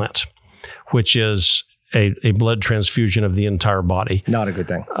transplant, which is a blood transfusion of the entire body. Not a good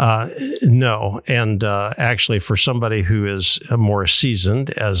thing. No. And actually, for somebody who is more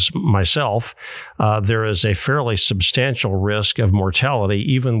seasoned, as myself, there is a fairly substantial risk of mortality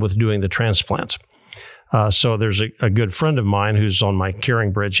even with doing the transplant. So there's a good friend of mine who's on my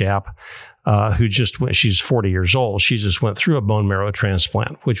CaringBridge app, who she's 40 years old. She just went through a bone marrow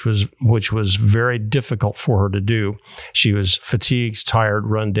transplant, which was very difficult for her to do. She was fatigued, tired,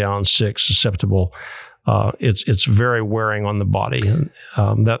 run down, sick, susceptible. It's very wearing on the body.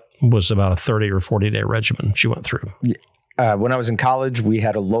 That was about a 30 or 40-day regimen she went through. When I was in college, we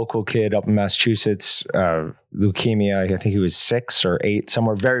had a local kid up in Massachusetts, leukemia. I think he was 6 or 8,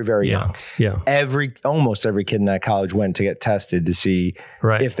 somewhere very, very young. Yeah. Almost every kid in that college went to get tested to see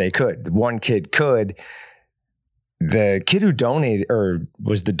if they could. The one kid could. The kid who donated or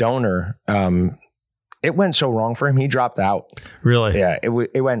was the donor, it went so wrong for him. He dropped out. Really? Yeah. It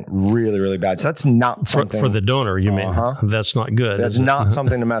went really, really bad. So that's not something for the donor. You mean that's not good? That's not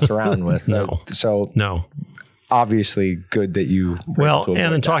something to mess around with. No. No. Obviously good that you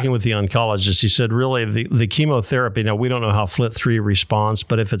and in talking with the oncologist, he said really the chemotherapy, now we don't know how FLT3 responds,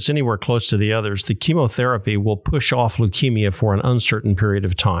 but if it's anywhere close to the others, the chemotherapy will push off leukemia for an uncertain period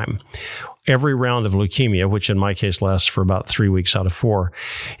of time. Every round of leukemia, which in my case lasts for about 3 weeks out of 4,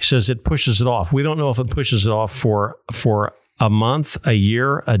 he says it pushes it off. We don't know if it pushes it off for a month, a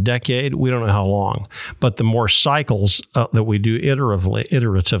year, a decade. We don't know how long. But the more cycles that we do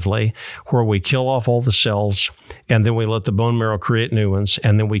iteratively, where we kill off all the cells, and then we let the bone marrow create new ones,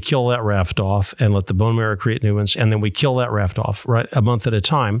 and then we kill that raft off, and let the bone marrow create new ones, and then we kill that raft off, right, a month at a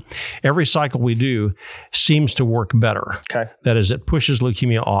time. Every cycle we do seems to work better. Okay. That is, it pushes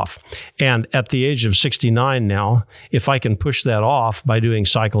leukemia off. And at the age of 69 now, if I can push that off by doing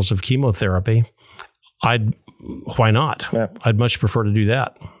cycles of chemotherapy, why not? Yeah. I'd much prefer to do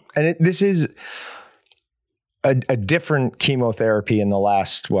that. And this is a different chemotherapy in the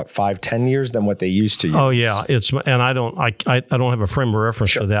last 5-10 years than what they used to use. Oh yeah, and I don't have a frame of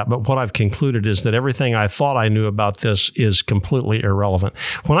reference for that. But what I've concluded is that everything I thought I knew about this is completely irrelevant.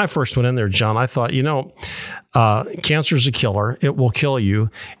 When I first went in there, John, I thought, cancer is a killer. It will kill you.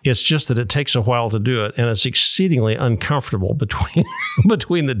 It's just that it takes a while to do it, and it's exceedingly uncomfortable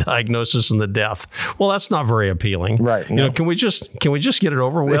between the diagnosis and the death. Well, that's not very appealing, right? No. Can we just get it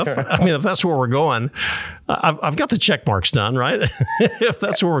over with? I mean, if that's where we're going, I've got the check marks done, right? If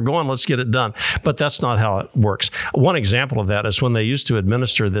that's where we're going, let's get it done. But that's not how it works. One example of that is when they used to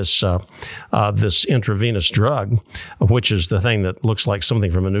administer this intravenous drug, which is the thing that looks like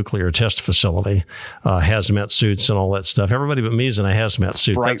something from a nuclear test facility, hazmat suits and all that stuff. Everybody but me is in a hazmat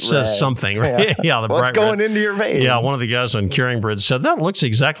suit. Bright that says red. Something, right? Yeah, what's going into your veins? Yeah, one of the guys on CaringBridge said, that looks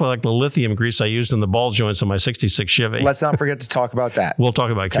exactly like the lithium grease I used in the ball joints on my 66 Chevy. Let's not forget to talk about that. We'll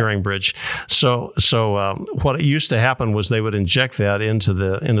talk about CaringBridge. So what used to happen was they would inject that into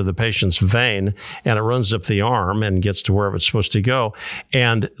the patient's vein, and it runs up the arm and gets to wherever it's supposed to go.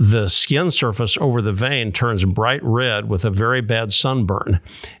 And the skin surface over the vein turns bright red with a very bad sunburn.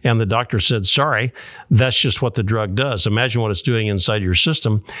 And the doctor said, sorry, that's just what the drug does. Imagine what it's doing inside your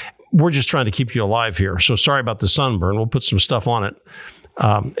system. We're just trying to keep you alive here. So sorry about the sunburn. We'll put some stuff on it.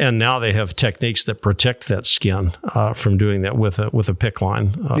 And now they have techniques that protect that skin from doing that with a PICC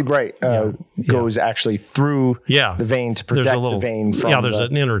line. Goes actually through the vein to protect the vein from there's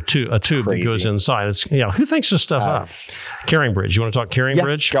an inner tube that goes inside. Who thinks this stuff up? CaringBridge. You want to talk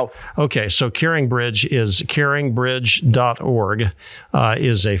CaringBridge? Yeah, go. Okay, so CaringBridge is caringbridge.org,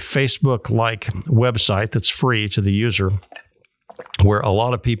 is a Facebook-like website that's free to the user, where a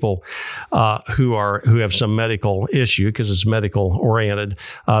lot of people who have some medical issue, because it's medical oriented,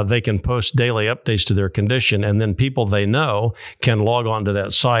 they can post daily updates to their condition, and then people they know can log on to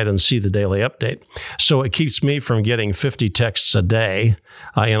that site and see the daily update. So it keeps me from getting 50 texts a day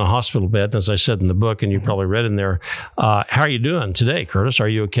in a hospital bed. And as I said in the book, and you probably read in there, how are you doing today, Curtis? Are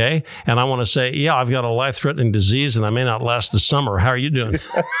you okay? And I want to say, yeah, I've got a life-threatening disease and I may not last the summer. How are you doing?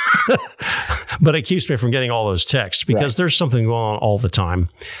 But it keeps me from getting all those texts because there's something going on all the time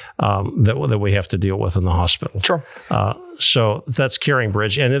that we have to deal with in the hospital. Sure. So that's Caring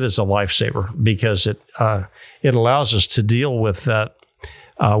Bridge, and it is a lifesaver because it allows us to deal with that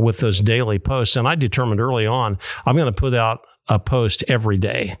with those daily posts. And I determined early on I'm going to put out a post every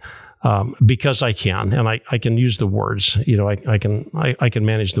day. Because I can, and I can use the words, I can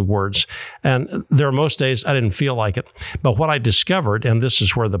manage the words. And there are most days I didn't feel like it. But what I discovered, and this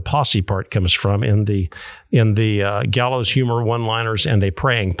is where the posse part comes from in the Gallows Humor one-liners and a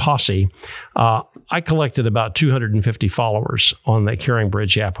Praying Posse, I collected about 250 followers on the Caring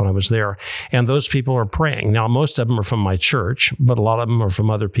Bridge app when I was there. And those people are praying. Now, most of them are from my church, but a lot of them are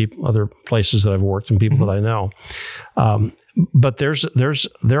from other people, other places that I've worked and people that I know. But there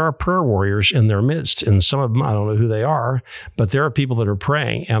are prayer warriors in their midst, and some of them, I don't know who they are, but there are people that are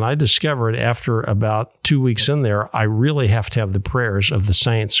praying. And I discovered after about 2 weeks in there, I really have to have the prayers of the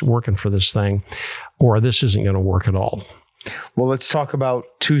saints working for this thing, or this isn't going to work at all. Well, let's talk about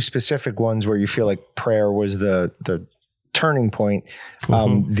two specific ones where you feel like prayer was the turning point.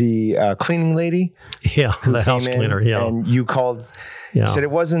 The cleaning lady. Yeah, the house cleaner. Yeah. And you said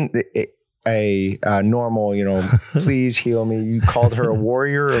it wasn't a normal, please heal me. You called her a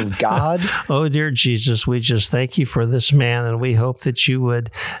warrior of God. Oh, dear Jesus, we just thank you for this man, and we hope that you would.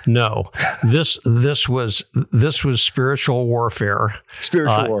 No, this was spiritual warfare.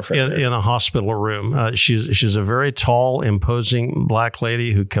 Spiritual warfare in a hospital room. She's a very tall, imposing black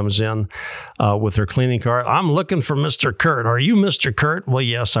lady who comes in with her cleaning cart. I'm looking for Mr. Curt. Are you Mr. Curt? Well,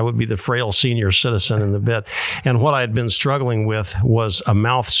 yes, I would be the frail senior citizen in the bed. And what I had been struggling with was a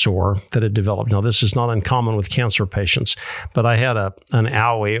mouth sore that had developed. Now, this is not uncommon with cancer patients, but I had an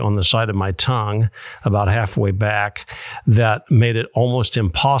owie on the side of my tongue about halfway back that made it almost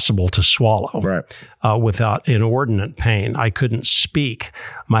impossible to swallow without inordinate pain. I couldn't speak.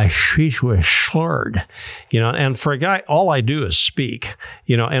 My speech was slurred, and for a guy, all I do is speak,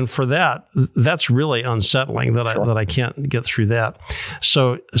 and for that's really unsettling that I can't get through that.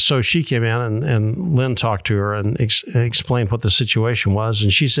 So she came in and Lynn talked to her and explained what the situation was.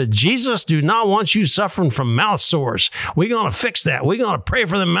 And she said, Jesus do not want you suffering from mouth sores. We're going to fix that. We're going to pray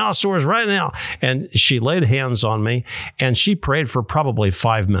for the mouth sores right now. And she laid hands on me and she prayed for probably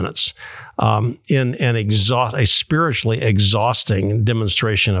 5 minutes. In a spiritually exhausting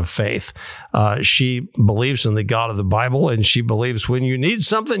demonstration of faith. She believes in the God of the Bible, and she believes when you need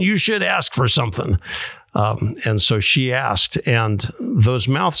something, you should ask for something. And so she asked, and those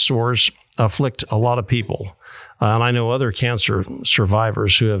mouth sores afflict a lot of people. And I know other cancer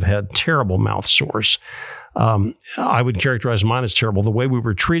survivors who have had terrible mouth sores. I would characterize mine as terrible. The way we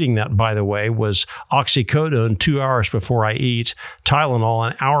were treating that, by the way, was oxycodone 2 hours before I eat, Tylenol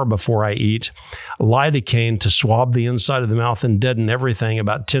an hour before I eat, lidocaine to swab the inside of the mouth and deaden everything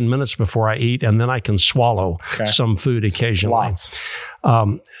about 10 minutes before I eat, and then I can swallow some food occasionally.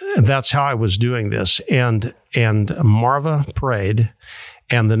 That's how I was doing this. And Marva prayed,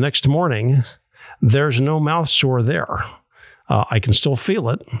 and the next morning, there's no mouth sore there. I can still feel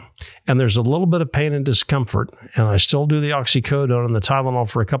it, and there's a little bit of pain and discomfort, and I still do the oxycodone and the Tylenol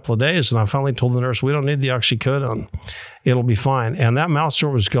for a couple of days, and I finally told the nurse, we don't need the oxycodone. It'll be fine. And that mouth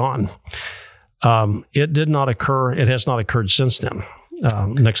sore was gone. It did not occur. It has not occurred since then.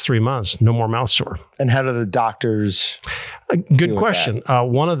 Next 3 months, no more mouth sore. And how do the doctors Good question.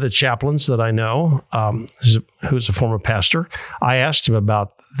 One of the chaplains that I know, who's a former pastor, I asked him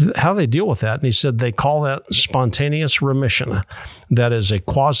about how they deal with that. And he said they call that spontaneous remission. That is a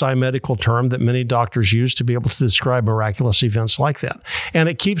quasi-medical term that many doctors use to be able to describe miraculous events like that. And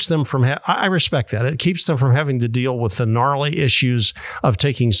it keeps them from, I respect that. It keeps them from having to deal with the gnarly issues of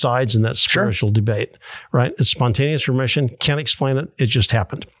taking sides in that spiritual debate, right? It's spontaneous remission. Can't explain it. It just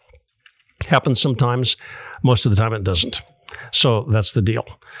happened. Happens sometimes. Most of the time it doesn't. So that's the deal.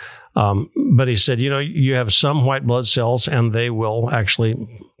 But he said, you have some white blood cells and they will actually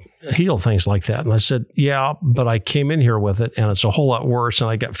heal things like that. And I said, yeah, but I came in here with it and it's a whole lot worse. And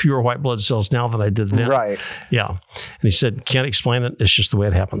I got fewer white blood cells now than I did then. Right. Yeah. And he said, can't explain it. It's just the way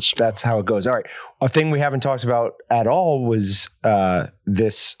it happens. That's how it goes. All right. A thing we haven't talked about at all was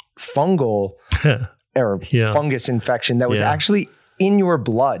this fungal or fungus infection that was actually in your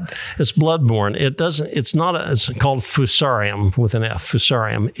blood. It's bloodborne. It's called fusarium with an F,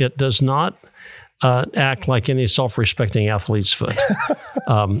 fusarium. It does not act like any self-respecting athlete's foot.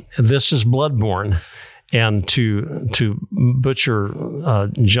 This is bloodborne. And to butcher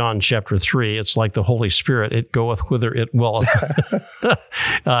John chapter 3, it's like the Holy Spirit. It goeth whither it willeth.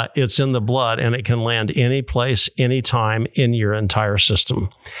 It's in the blood, and it can land any place, any time in your entire system.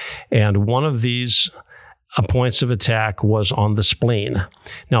 And one of these points of attack was on the spleen.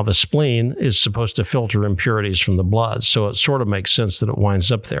 Now, the spleen is supposed to filter impurities from the blood, so it sort of makes sense that it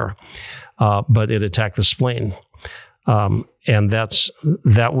winds up there. But it attacked the spleen. And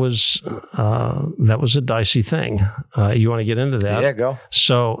that was a dicey thing. You want to get into that? Yeah, go.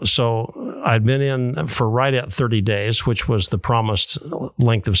 So I'd been in for right at 30 days, which was the promised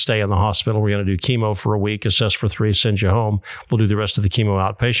length of stay in the hospital. We're going to do chemo for a week, assess for 3, send you home. We'll do the rest of the chemo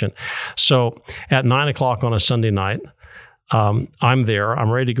outpatient. So at 9:00 on a Sunday night, I'm there. I'm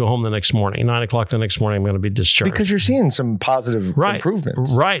ready to go home the next morning. 9:00 the next morning, I'm going to be discharged. Because you're seeing some positive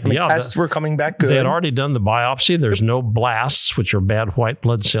improvements. Right. I mean, tests were coming back good. They had already done the biopsy. There's no blasts, which are bad white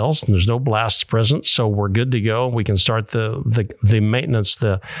blood cells, and there's no blasts present. So we're good to go. We can start the maintenance,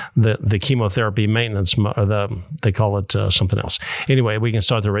 the chemotherapy maintenance, or they call it something else. Anyway, we can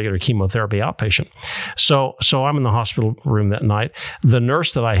start the regular chemotherapy outpatient. So I'm in the hospital room that night. The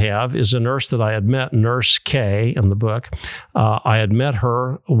nurse that I have is a nurse that I had met, Nurse K in the book. I had met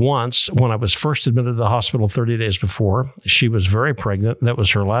her once when I was first admitted to the hospital 30 days before. She was very pregnant. That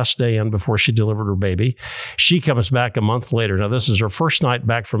was her last day in before she delivered her baby. She comes back a month later. Now, this is her first night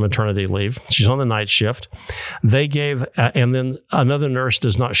back from maternity leave. She's on the night shift. They gave, and then another nurse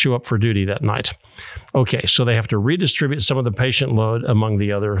does not show up for duty that night. Okay, so they have to redistribute some of the patient load among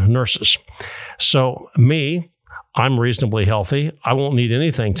the other nurses. So I'm reasonably healthy. I won't need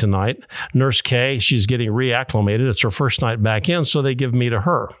anything tonight. Nurse K, she's getting reacclimated. It's her first night back in, so they give me to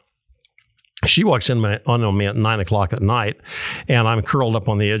her. She walks on me at 9:00 at night, and I'm curled up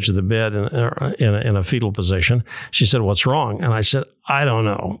on the edge of the bed in a fetal position. She said, "What's wrong?" And I said, "I don't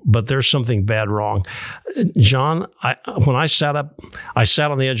know, but there's something bad wrong." John, when I sat up, I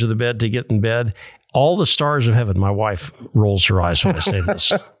sat on the edge of the bed to get in bed. All the stars of heaven, my wife rolls her eyes when I say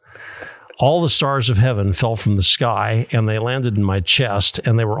this. All the stars of heaven fell from the sky, and they landed in my chest,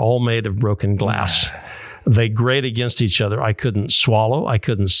 and they were all made of broken glass. They grate against each other. I couldn't swallow. I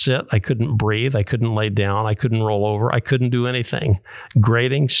couldn't sit. I couldn't breathe. I couldn't lay down. I couldn't roll over. I couldn't do anything.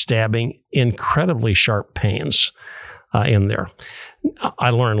 Grating, stabbing, incredibly sharp pains in there. I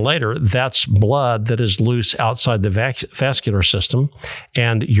learned later that's blood that is loose outside the vascular system,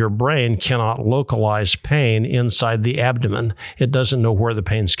 and your brain cannot localize pain inside the abdomen. It doesn't know where the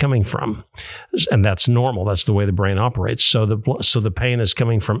pain's coming from, and that's normal. That's the way the brain operates. So the pain is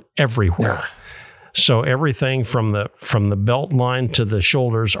coming from everywhere. Yeah. So everything from the belt line to the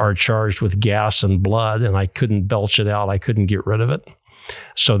shoulders are charged with gas and blood, and I couldn't belch it out. I couldn't get rid of it.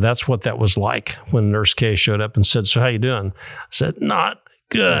 So that's what that was like when Nurse K showed up and said, "So how you doing?" I said, "Not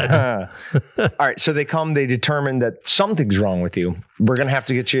good." All right. So they determine that something's wrong with you. We're going to have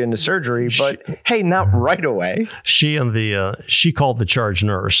to get you into surgery, but hey, not right away. She called the charge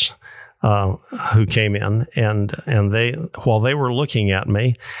nurse. Who came in, and they, while they were looking at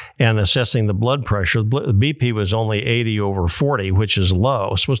me and assessing the blood pressure, the BP was only 80/40, which is low.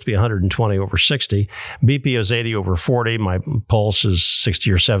 It's supposed to be 120/60. BP is 80/40. My pulse is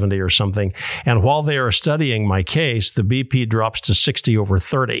 60 or 70 or something. And while they are studying my case, the BP drops to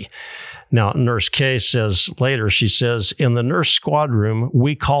 60/30. Now, Nurse K says later, she says, in the nurse squad room,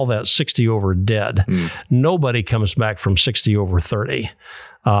 we call that 60/dead. Nobody comes back from 60/30.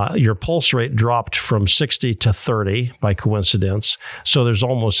 Your pulse rate dropped from 60 to 30 by coincidence. So there's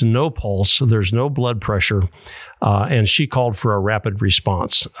almost no pulse. There's no blood pressure. And she called for a rapid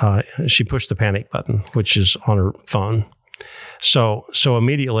response. She pushed the panic button, which is on her phone. So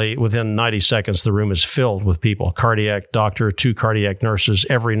immediately, within 90 seconds, the room is filled with people. Cardiac doctor, 2 cardiac nurses,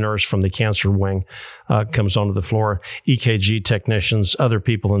 every nurse from the cancer wing comes onto the floor, EKG technicians, other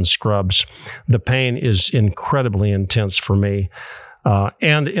people in scrubs. The pain is incredibly intense for me.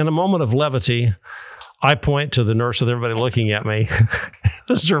 And in a moment of levity, I point to the nurse with everybody looking at me.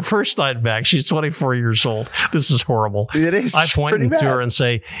 This is her first night back. She's 24 years old. This is horrible. It is. I point to her and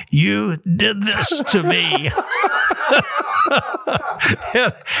say, "You did this to me."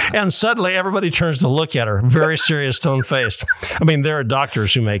 and suddenly everybody turns to look at her, very serious, stone-faced. I mean, there are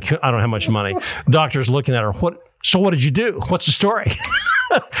doctors who make, I don't know how much money. Doctors looking at her, So what did you do? What's the story?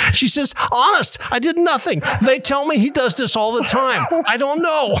 She says, honest, I did nothing. They tell me he does this all the time. I don't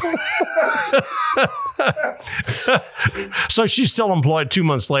know. So she's still employed 2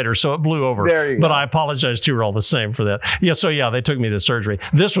 months later, so it blew over. There you go. But I apologize to her all the same for that. Yeah, so they took me to surgery.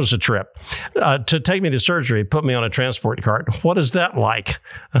 This was a trip. To take me to surgery, put me on a transport cart. What is that like?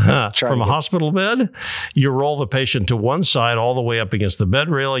 From a hospital bed, you roll the patient to one side all the way up against the bed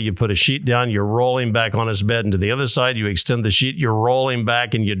rail. You put a sheet down, you're rolling back on his bed, and to the other side, you extend the sheet, you're rolling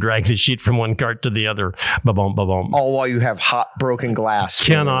back, and you drag the sheet from one cart to the other. Ba-bum, ba-bum. All while you have hot broken glass.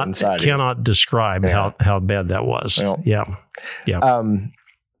 Cannot describe how bad that was. Well, yeah.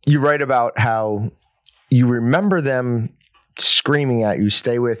 You write about how you remember them screaming at you,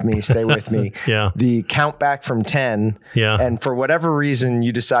 stay with me, stay with me. Yeah. The count back from 10. Yeah. And for whatever reason,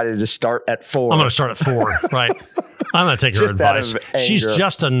 you decided to start at 4. I'm going to start at 4. Right. I'm going to take her advice. She's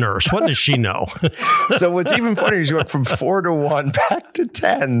just a nurse. What does she know? So what's even funnier is you went from 4 to 1 back to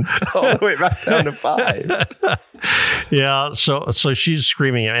 10, all the way back down to 5. Yeah. So she's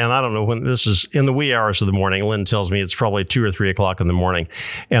screaming. And I don't know when this is in the wee hours of the morning. Lynn tells me it's probably 2 or 3 o'clock in the morning.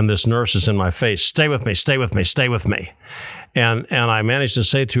 And this nurse is in my face. Stay with me, stay with me, stay with me. And I managed to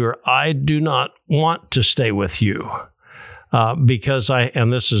say to her, I do not want to stay with you. Because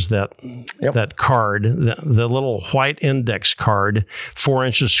this is that card, the little white index card, 4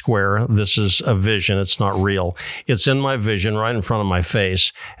 inches square. This is a vision. It's not real. It's in my vision right in front of my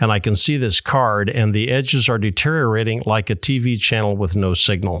face. And I can see this card and the edges are deteriorating like a TV channel with no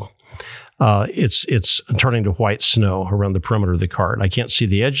signal. It's turning to white snow around the perimeter of the card. I can't see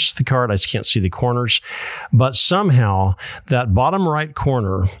the edges of the card. I can't see the corners. But somehow that bottom right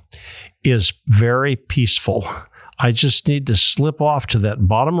corner is very peaceful. I just need to slip off to that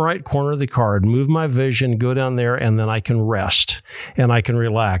bottom right corner of the card, move my vision, go down there, and then I can rest and I can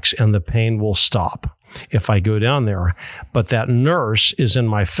relax and the pain will stop if I go down there. But that nurse is in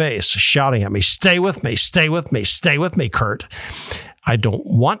my face shouting at me, stay with me, stay with me, stay with me, Curt. I don't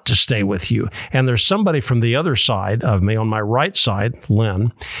want to stay with you. And there's somebody from the other side of me, on my right side,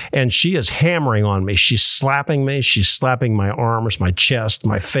 Lynn, and she is hammering on me. She's slapping me. She's slapping my arms, my chest,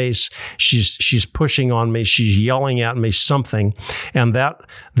 my face. She's pushing on me. She's yelling at me something. And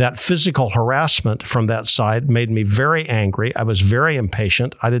that physical harassment from that side made me very angry. I was very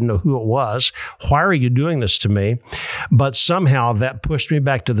impatient. I didn't know who it was. Why are you doing this to me? But somehow that pushed me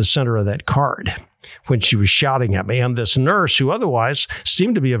back to the center of that card when she was shouting at me. And this nurse, who otherwise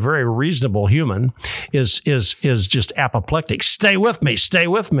seemed to be a very reasonable human, is just apoplectic. Stay with me, stay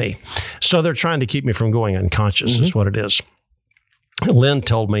with me. So they're trying to keep me from going unconscious, is what it is. Lynn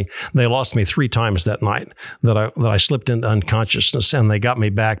told me they lost me 3 times that night, that I slipped into unconsciousness, and they got me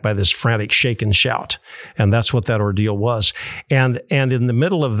back by this frantic shake and shout. And that's what that ordeal was. And in the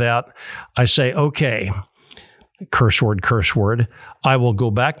middle of that, I say, okay, curse word, I will go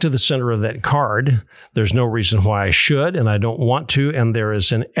back to the center of that card. There's no reason why I should, and I don't want to. And there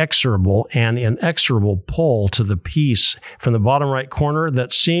is an inexorable pull to the piece from the bottom right corner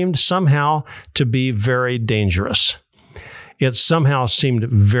that seemed somehow to be very dangerous. It somehow seemed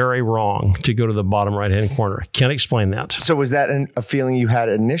very wrong to go to the bottom right-hand corner. Can't explain that. So was that a feeling you had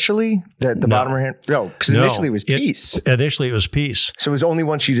initially, that the bottom right-hand? No, because initially it was peace. Initially it was peace. So it was only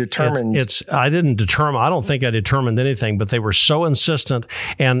once you determined. I don't think I determined anything, but they were so insistent,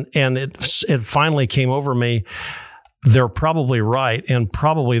 and it finally came over me. They're probably right, and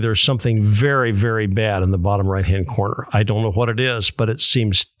probably there's something very, very bad in the bottom right-hand corner. I don't know what it is, but it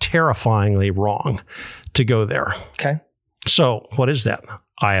seems terrifyingly wrong to go there. Okay. So what is that?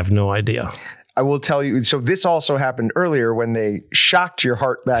 I have no idea. I will tell you. So this also happened earlier when they shocked your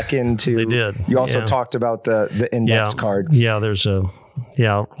heart back into. They did. You also talked about the index card. Yeah, there's a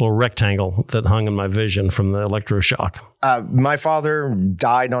little rectangle that hung in my vision from the electroshock. My father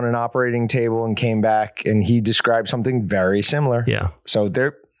died on an operating table and came back, and he described something very similar. Yeah. So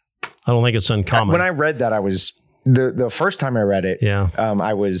I don't think it's uncommon. When I read that, I was. The first time I read it,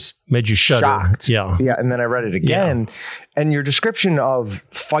 I was made you shudder. Shocked. Yeah. And then I read it again, and your description of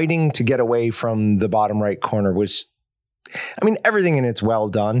fighting to get away from the bottom right corner was, I mean, everything in it's well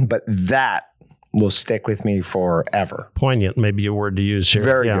done, but that will stick with me forever. Poignant, maybe a word to use here.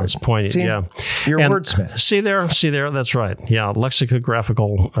 Very good. It's poignant. See, you're a wordsmith. See there. That's right. Yeah,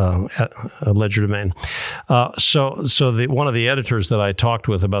 lexicographical legerdemain. So one of the editors that I talked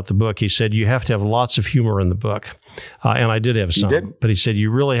with about the book, he said you have to have lots of humor in the book, and I did have some. But he said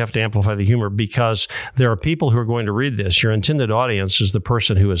you really have to amplify the humor because there are people who are going to read this. Your intended audience is the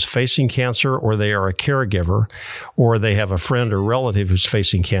person who is facing cancer, or they are a caregiver, or they have a friend or relative who's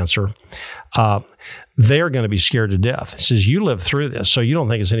facing cancer. They're going to be scared to death. It says you lived through this, so you don't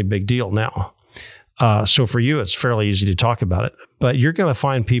think it's any big deal now. So for you, it's fairly easy to talk about it. But you're going to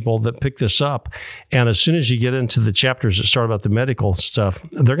find people that pick this up. And as soon as you get into the chapters that start about the medical stuff,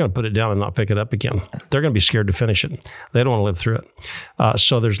 they're going to put it down and not pick it up again. They're going to be scared to finish it. They don't want to live through it.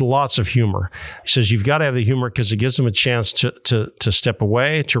 So there's lots of humor. He says you've got to have the humor because it gives them a chance to step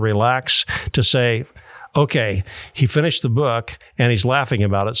away, to relax, to say, okay, he finished the book and he's laughing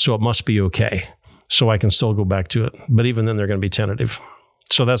about it, so it must be okay. So I can still go back to it. But even then, they're going to be tentative.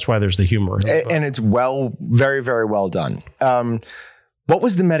 So that's why there's the humor. And it's very, very well done. What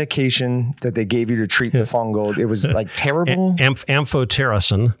was the medication that they gave you to treat the fungal? It was like terrible?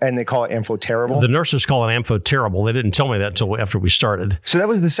 Amphotericin. And they call it amphoterrible? The nurses call it amphoterrible. They didn't tell me that until after we started. So that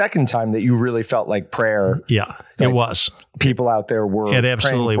was the second time that you really felt like prayer. Yeah, it was. People out there were It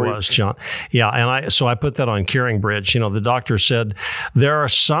absolutely was, John. Yeah, and I put that on Caring Bridge. The doctor said there are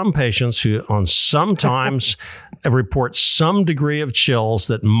some patients who on sometimes report some degree of chills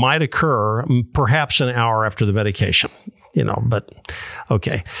that might occur perhaps an hour after the medication. But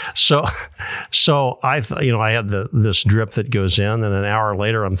okay. So I had this drip that goes in, and an hour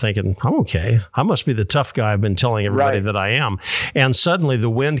later I'm thinking, I'm okay. I must be the tough guy I've been telling everybody that I am. And suddenly the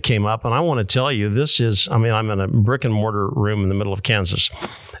wind came up, and I want to tell you, I'm in a brick and mortar room in the middle of Kansas.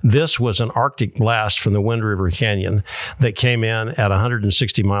 This was an Arctic blast from the Wind River Canyon that came in at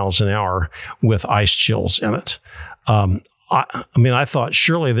 160 miles an hour with ice chills in it. I thought,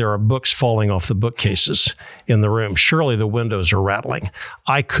 surely there are books falling off the bookcases in the room. Surely the windows are rattling.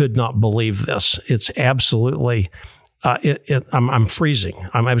 I could not believe this. It's absolutely, I'm freezing.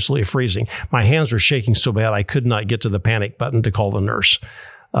 I'm absolutely freezing. My hands were shaking so bad I could not get to the panic button to call the nurse.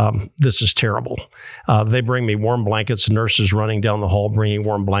 This is terrible. They bring me warm blankets, nurses running down the hall, bringing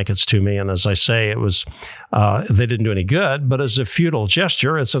warm blankets to me. And as I say, it was, they didn't do any good, but as a futile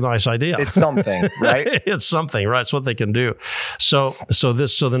gesture, it's a nice idea. It's something, right? It's something, right? It's what they can do. So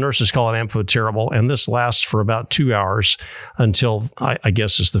the nurses call it amphoterrible, and this lasts for about 2 hours until I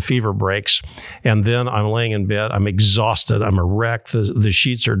guess as the fever breaks. And then I'm laying in bed. I'm exhausted. I'm a wreck. The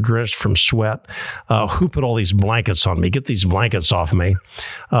sheets are drenched from sweat. Who put all these blankets on me? Get these blankets off me.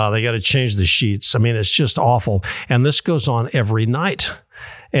 They got to change the sheets. It's just awful. And this goes on every night.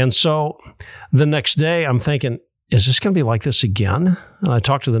 And so the next day I'm thinking, is this going to be like this again? And I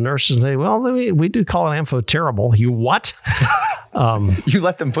talked to the nurses and they, well, we do call it amphoterrible. You what? You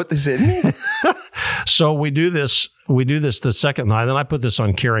let them put this in me? So we do this the second night, and I put this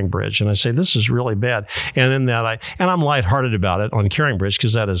on Caring Bridge, and I say, this is really bad. And in that I'm lighthearted about it on Caring Bridge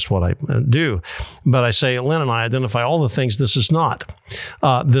because that is what I do. But I say, Lynn and I identify all the things this is not.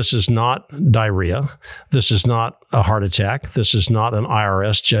 This is not diarrhea. This is not a heart attack. This is not an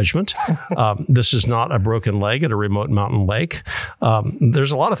IRS judgment. This is not a broken leg at a remote mountain lake.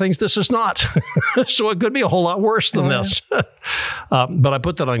 There's a lot of things this is not. So it could be a whole lot worse than this. But I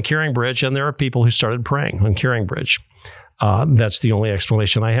put that on Caring Bridge, and there are people who started praying on Caring Bridge. That's the only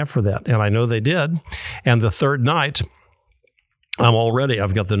explanation I have for that. And I know they did. And the third night, I'm all ready.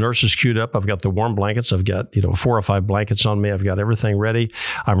 I've got the nurses queued up. I've got the warm blankets. I've got 4 or 5 blankets on me. I've got everything ready.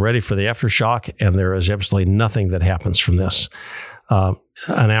 I'm ready for the aftershock, and there is absolutely nothing that happens from this. An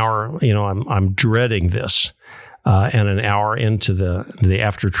hour, I'm dreading this. And an hour into the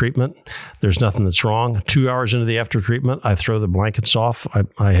after treatment, there's nothing that's wrong. 2 hours into the after treatment, I throw the blankets off.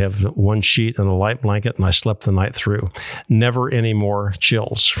 I have one sheet and a light blanket, and I slept the night through. Never any more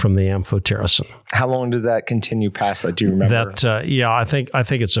chills from the amphotericin. How long did that continue past that? Do you remember? I think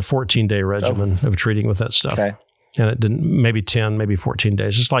it's a 14-day regimen of treating with that stuff. Okay. And it didn't, maybe 10, maybe 14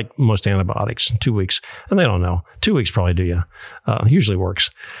 days. It's like most antibiotics, 2 weeks. And they don't know. 2 weeks probably do you. Usually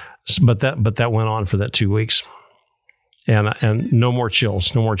works. But that went on for that 2 weeks. And no more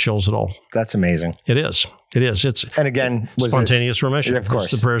chills at all. That's amazing. It is. It's and again spontaneous remission. Of course,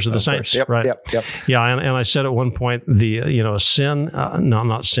 it's the prayers of the saints, yep, right? Yep. Yeah, and I said at one point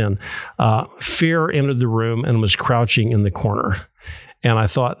fear entered the room and was crouching in the corner. And I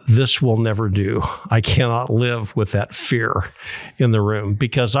thought, this will never do. I cannot live with that fear in the room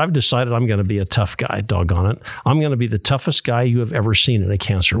because I've decided I'm going to be a tough guy, doggone it. I'm going to be the toughest guy you have ever seen in a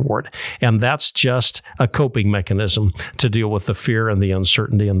cancer ward. And that's just a coping mechanism to deal with the fear and the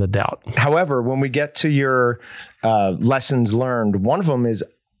uncertainty and the doubt. However, when we get to your lessons learned, one of them is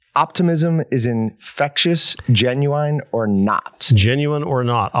optimism is infectious, genuine or not. Genuine or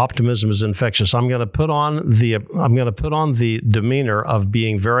not, optimism is infectious. I'm going to put on the demeanor of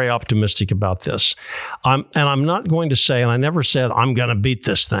being very optimistic about this. I'm not going to say, and I never said I'm going to beat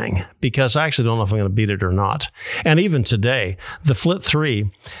this thing because I actually don't know if I'm going to beat it or not. And even today, the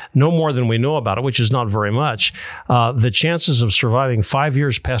FLT3, no more than we know about it, which is not very much. The chances of surviving 5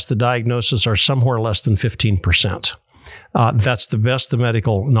 years past the diagnosis are somewhere less than 15%. That's the best the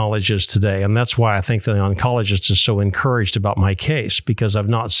medical knowledge is today. And that's why I think the oncologist is so encouraged about my case, because I've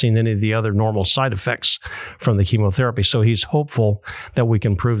not seen any of the other normal side effects from the chemotherapy. So he's hopeful that we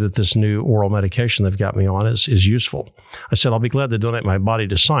can prove that this new oral medication they've got me on is useful. I said, I'll be glad to donate my body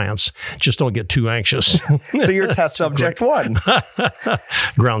to science. Just don't get too anxious. So you're test subject 1.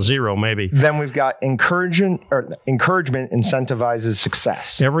 Ground 0, maybe. Then we've got encouragement incentivizes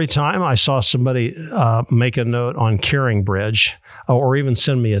success. Every time I saw somebody make a note on Caring Bridge, or even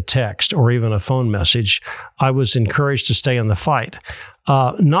send me a text or even a phone message, I was encouraged to stay in the fight.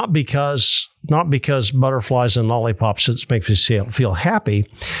 Not because butterflies and lollipops makes me feel happy,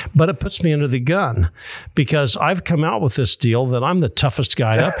 but it puts me under the gun, because I've come out with this deal that I'm the toughest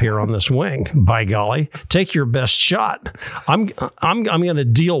guy up here on this wing. By golly, take your best shot. I'm going to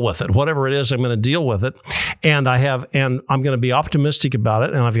deal with it. Whatever it is, I'm going to deal with it. And I'm going to be optimistic about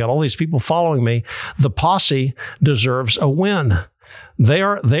it. And I've got all these people following me. The posse deserves a win. They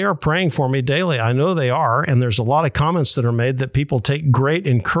are praying for me daily. I know they are. And there's a lot of comments that are made that people take great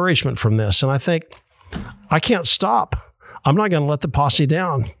encouragement from this. And I think, I can't stop. I'm not going to let the posse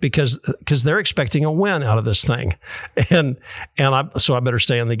down because they're expecting a win out of this thing. So I better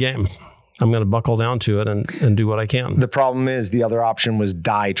stay in the game. I'm going to buckle down to it and do what I can. The problem is the other option was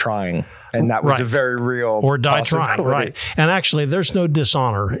die trying. And that was a very real or die trying, right? And actually, there's no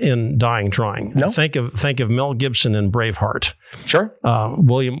dishonor in dying trying. No. Think of Mel Gibson in Braveheart. Sure.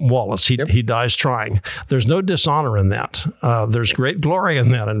 William Wallace, he dies trying. There's no dishonor in that. There's great glory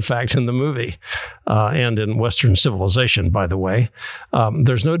in that, in fact, in the movie and in Western civilization, by the way.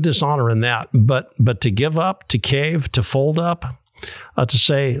 There's no dishonor in that. But to give up, to cave, to fold up, to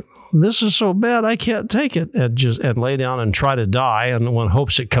say, this is so bad, I can't take it, and lay down and try to die, and one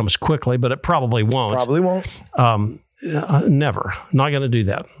hopes it comes quickly, but it probably won't. Never. Not going to do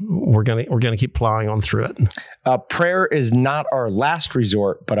that. We're going to keep plowing on through it. Prayer is not our last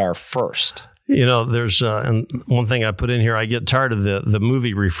resort, but our first. You know, there's and one thing I put in here, I get tired of the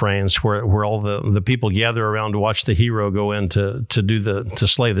movie refrains where all the people gather around to watch the hero go in to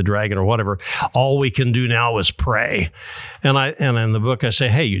slay the dragon or whatever. All we can do now is pray. And in the book I say,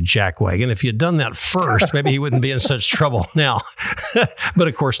 hey, you jackwagon, if you'd done that first, maybe he wouldn't be in such trouble now. But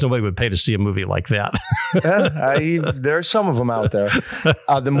of course, nobody would pay to see a movie like that. There's some of them out there.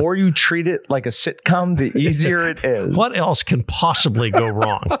 The more you treat it like a sitcom, the easier it is. What else can possibly go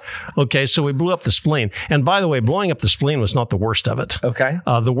wrong? Okay, so we blew up the spleen. And by the way, blowing up the spleen was not the worst of it. Okay.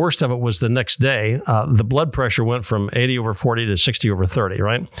 The worst of it was the next day. The blood pressure went from 80/40 to 60/30,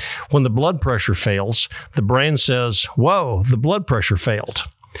 right? When the blood pressure fails, the brain says, whoa, the blood pressure failed.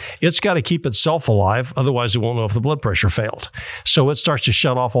 It's got to keep itself alive. Otherwise, it won't know if the blood pressure failed. So it starts to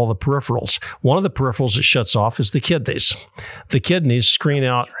shut off all the peripherals. One of the peripherals it shuts off is the kidneys. The kidneys screen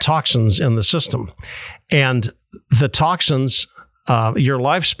out toxins in the system. And the toxins, your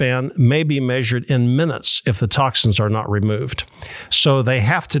lifespan may be measured in minutes if the toxins are not removed. So they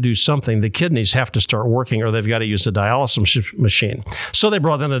have to do something. The kidneys have to start working, or they've got to use a dialysis machine. So they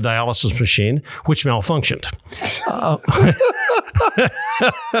brought in a dialysis machine, which malfunctioned.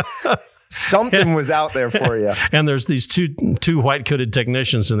 Something was out there for you. And there's these two white-coated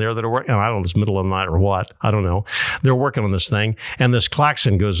technicians in there that are working. I don't know, it's middle of the night or what. I don't know. They're working on this thing, and this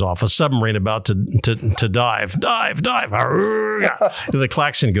klaxon goes off. A submarine about to dive. Dive. The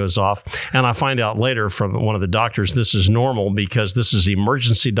klaxon goes off, and I find out later from one of the doctors this is normal because this is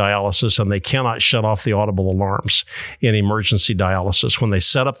emergency dialysis, and they cannot shut off the audible alarms in emergency dialysis. When they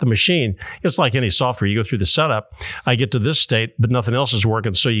set up the machine, it's like any software. You go through the setup. I get to this state, but nothing else is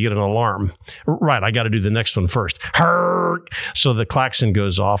working, so you get an alarm. Right, I got to do the next one first. So the klaxon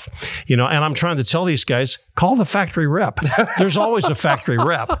goes off, and I'm trying to tell these guys, call the factory rep. There's always a factory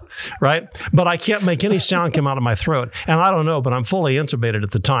rep, right? But I can't make any sound come out of my throat. And I don't know, but I'm fully intubated at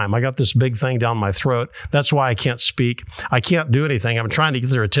the time. I got this big thing down my throat. That's why I can't speak. I can't do anything. I'm trying to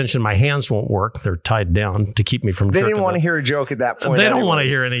get their attention. My hands won't work. They're tied down to keep me from They didn't want to hear a joke at that point. They don't want to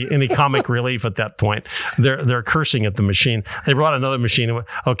hear any comic relief at that point. They're cursing at the machine. They brought another machine.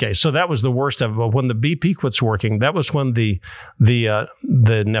 Okay, so that was the worst of it. But when the BP quits working, that was when the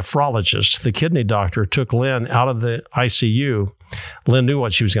nephrologist, the kidney doctor, took Lynn out of the ICU. Lynn knew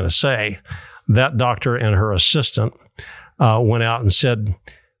what she was going to say. That doctor and her assistant went out and said,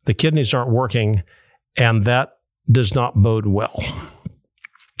 the kidneys aren't working, and that does not bode well.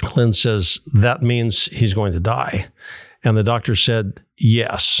 Lynn says, that means he's going to die. And the doctor said,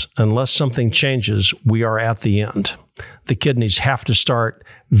 yes, unless something changes, we are at the end. The kidneys have to start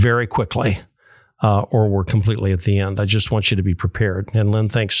very quickly, or we're completely at the end. I just want you to be prepared. And Lynn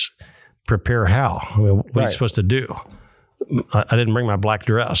thinks, prepare how? I mean, what are you supposed to do? I didn't bring my black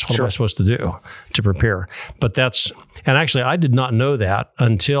dress. What am I supposed to do to prepare? But and actually I did not know that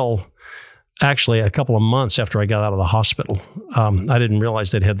until actually a couple of months after I got out of the hospital. I didn't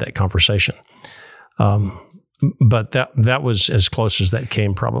realize they'd had that conversation. But that was as close as that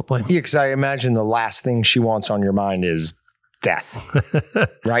came, probably. Yeah, because I imagine the last thing she wants on your mind is death,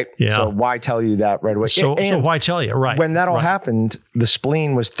 right? Yeah. So why tell you that right away? So why tell you? Right. When that all happened, the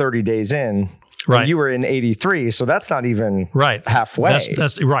spleen was 30 days in. Right. You were in 83, so that's not even halfway.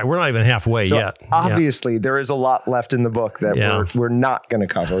 That's right. We're not even halfway yet. Obviously, there is a lot left in the book that we're not going to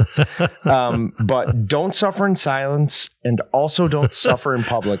cover. But don't suffer in silence, and also don't suffer in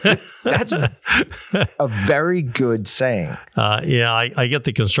public. That's a very good saying. I get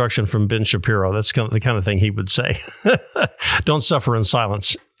the construction from Ben Shapiro. That's the kind of thing he would say. Don't suffer in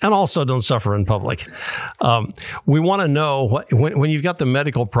silence. And also don't suffer in public. We want to know when you've got the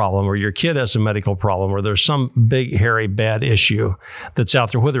medical problem, or your kid has a medical problem, or there's some big, hairy, bad issue that's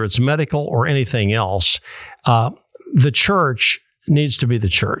out there, whether it's medical or anything else, the church needs to be the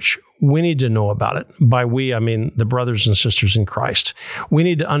church. We need to know about it. By we, I mean the brothers and sisters in Christ. We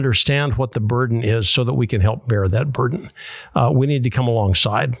need to understand what the burden is so that we can help bear that burden. We need to come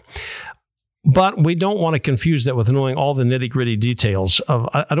alongside. But we don't want to confuse that with knowing all the nitty-gritty details of.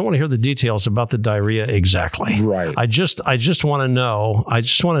 I don't want to hear the details about the diarrhea exactly. Right. I just want to know. I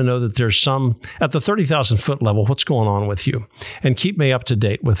just want to know that there's some at the 30,000 foot level. What's going on with you, and keep me up to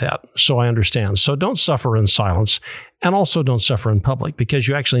date with that so I understand. So don't suffer in silence, and also don't suffer in public, because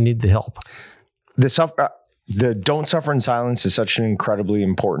you actually need the help. The don't suffer in silence is such an incredibly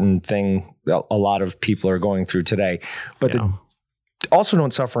important thing a lot of people are going through today, but also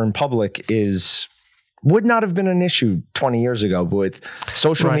don't suffer in public would not have been an issue 20 years ago, but with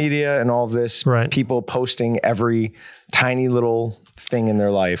social media and all of this, people posting every tiny little thing in their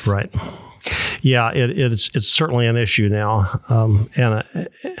life. Right. Yeah, it's certainly an issue now. And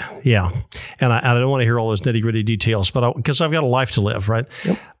I don't want to hear all those nitty gritty details, but because I've got a life to live, right?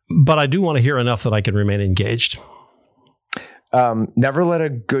 Yep. But I do want to hear enough that I can remain engaged. Never let a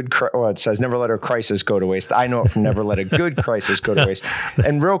good, it says never let a crisis go to waste. I know it from never let a good crisis go to waste.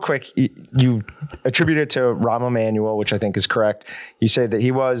 And real quick, you attribute it to Rahm Emanuel, which I think is correct. You say that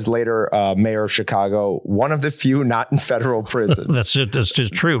he was later mayor of Chicago, one of the few not in federal prison. That's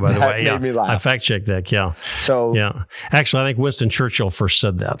just true, by the way. That made me laugh. I fact checked that. Yeah. So actually, I think Winston Churchill first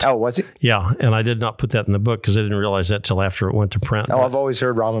said that. Oh, was he? Yeah, and I did not put that in the book because I didn't realize that till after it went to print. Oh, I've always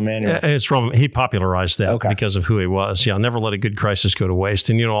heard Rahm Emanuel. It's Rahm. He popularized that because of who he was. Yeah, never let a good crisis go to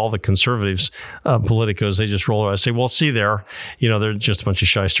waste. And, all the conservatives, politicos, they just roll over and say, well, see there, they're just a bunch of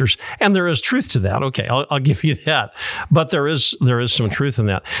shysters. And there is truth to that. Okay, I'll give you that. But there is some truth in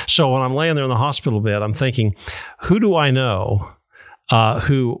that. So when I'm laying there in the hospital bed, I'm thinking, who do I know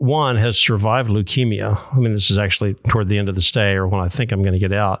who, one, has survived leukemia? I mean, this is actually toward the end of the stay, or when I think I'm going to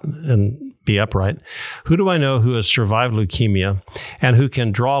get out and be upright. Who do I know who has survived leukemia and who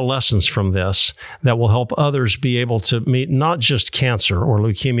can draw lessons from this that will help others be able to meet not just cancer or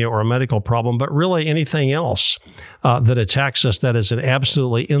leukemia or a medical problem, but really anything else that attacks us that is an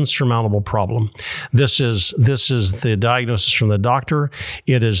absolutely insurmountable problem? This is the diagnosis from the doctor.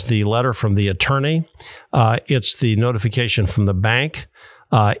 It is the letter from the attorney. It's the notification from the bank.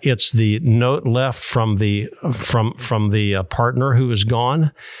 It's the note left from the partner who is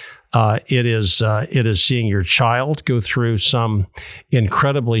gone. It is seeing your child go through some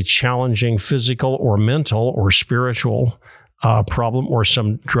incredibly challenging physical or mental or spiritual problem, or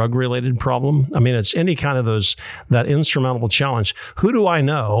some drug-related problem. I mean, it's any kind of that insurmountable challenge. Who do I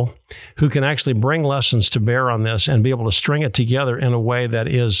know who can actually bring lessons to bear on this and be able to string it together in a way that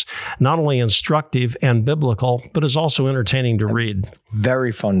is not only instructive and biblical, but is also entertaining to read?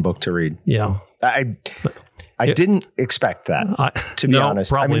 Very fun book to read. Yeah. I didn't expect that, to be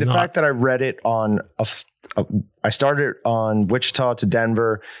honest. I mean, the fact that I read it on I started on Wichita to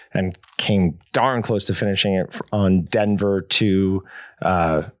Denver and came darn close to finishing it on Denver to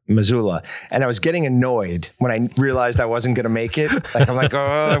Missoula. And I was getting annoyed when I realized I wasn't going to make it. I'm like,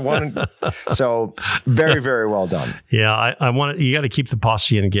 I wanted. So very, very well done. Yeah. You got to keep the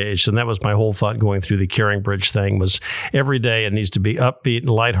posse engaged. And that was my whole thought going through the Caring Bridge thing, was every day it needs to be upbeat and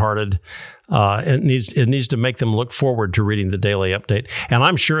lighthearted. It needs to make them look forward to reading the daily update. And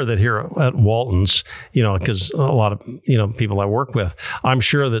I'm sure that here at Walton's, because a lot of people I work with. I'm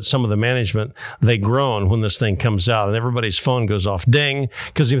sure that some of the management, they groan when this thing comes out, and everybody's phone goes off, ding,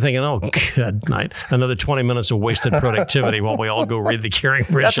 because you're thinking, oh, good night, another 20 minutes of wasted productivity while we all go read the Caring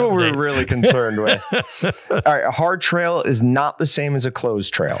Bridge. That's what we're really concerned with. All right, a hard trail is not the same as a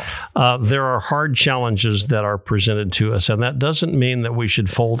closed trail. There are hard challenges that are presented to us, and that doesn't mean that we should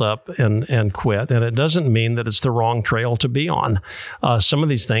fold up and quit, and it doesn't mean that it's the wrong trail to be on. Some of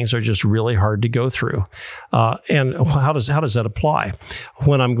these things are just really hard to go through. And how does that apply?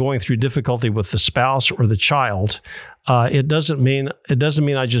 When I'm going through difficulty with the spouse or the child, it doesn't mean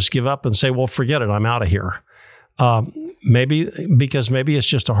I just give up and say, well, forget it, I'm out of here. Maybe it's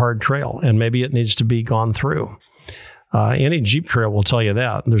just a hard trail, and maybe it needs to be gone through. Any Jeep trail will tell you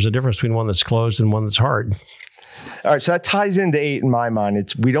that. There's a difference between one that's closed and one that's hard. All right, so that ties into 8 in my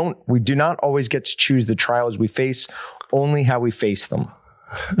mind. We do not always get to choose the trials we face, only how we face them.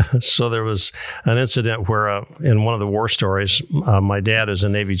 So there was an incident where in one of the war stories, my dad is a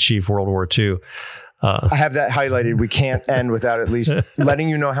Navy chief, World War II. I have that highlighted. We can't end without at least letting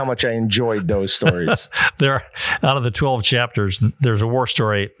you know how much I enjoyed those stories. Out of the 12 chapters, there's a war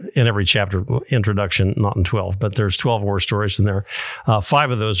story in every chapter, introduction, not in 12, but there's 12 war stories in there.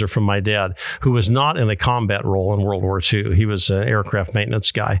 5 of those are from my dad, who was not in a combat role in World War II. He was an aircraft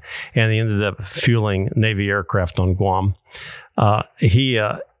maintenance guy, and he ended up fueling Navy aircraft on Guam.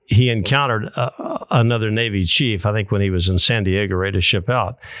 He encountered another Navy chief, I think when he was in San Diego ready to ship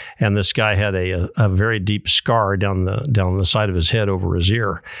out. And this guy had a very deep scar down the side of his head over his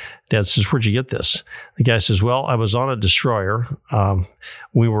ear. Dad says, where'd you get this? The guy says, well, I was on a destroyer.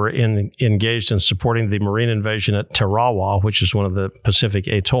 We were engaged in supporting the Marine invasion at Tarawa, which is one of the Pacific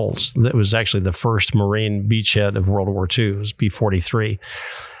atolls. That was actually the first Marine beachhead of World War II. It was B-43.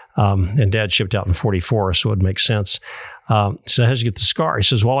 And Dad shipped out in 44, so it would make sense. So how'd you get the scar? He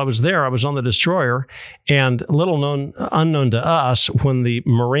says, well, I was there. I was on the destroyer, and unknown to us, when the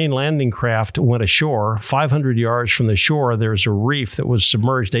Marine landing craft went ashore, 500 yards from the shore, there's a reef that was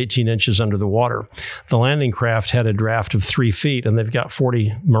submerged 18 inches under the water. The landing craft had a draft of 3 feet, and they've got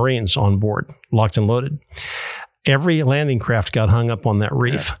 40 Marines on board, locked and loaded. Every landing craft got hung up on that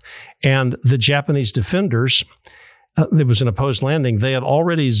reef, and the Japanese defenders, there was an opposed landing. They had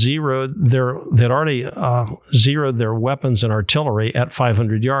already zeroed their weapons and artillery at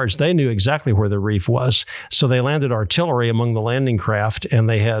 500 yards. They knew exactly where the reef was, so they landed artillery among the landing craft, and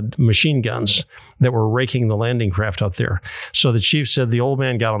they had machine guns that were raking the landing craft out there. So the chief said, the old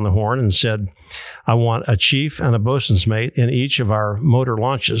man got on the horn and said, I want a chief and a bosun's mate in each of our motor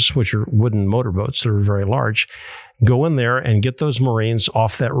launches, which are wooden motorboats that are very large. Go in there and get those Marines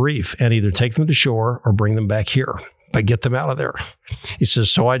off that reef and either take them to shore or bring them back here. But get them out of there. He says,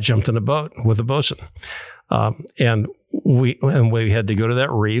 so I jumped in a boat with a bosun. And we had to go to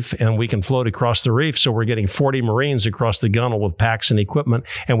that reef, and we can float across the reef. So we're getting 40 Marines across the gunnel with packs and equipment,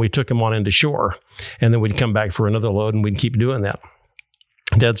 and we took them on into shore. And then we'd come back for another load, and we'd keep doing that.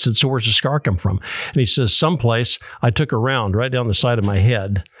 Dad said, so where's the scar come from? And he says, someplace I took a round right down the side of my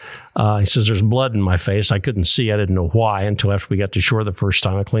head. He says, there's blood in my face. I couldn't see. I didn't know why until after we got to shore the first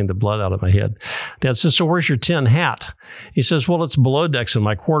time. I cleaned the blood out of my head. Dad says, so where's your tin hat? He says, well, it's below decks in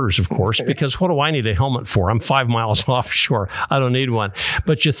my quarters, of course, because what do I need a helmet for? I'm 5 miles offshore. I don't need one.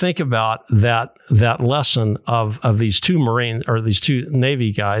 But you think about that lesson of these 2 Marine or these 2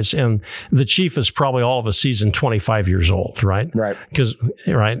 Navy guys, and the chief is probably all of a season 25 years old, right? Right.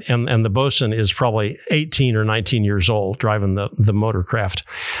 Right. And the bosun is probably 18 or 19 years old driving the motor craft.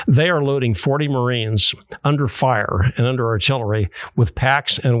 They are loading 40 Marines under fire and under artillery with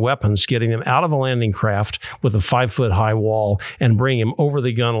packs and weapons, getting them out of a landing craft with a 5-foot high wall and bringing them over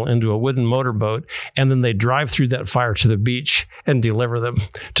the gunnel into a wooden motorboat. And then they drive through that fire to the beach and deliver them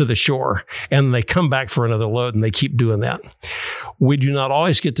to the shore. And they come back for another load, and they keep doing that. We do not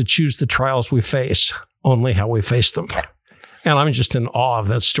always get to choose the trials we face, only how we face them. And I'm just in awe of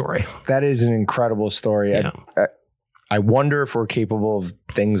that story. That is an incredible story. Yeah. I wonder if we're capable of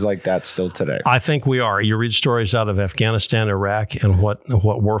things like that still today. I think we are. You read stories out of Afghanistan, Iraq, and what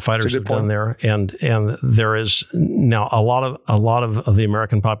warfighters have done there, and there is now a lot of the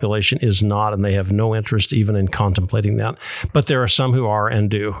American population is not, and they have no interest even in contemplating that. But there are some who are and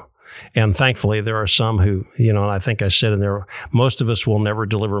do. And thankfully, there are some who, and I think I said in there, most of us will never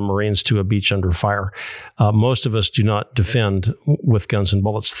deliver Marines to a beach under fire. Most of us do not defend with guns and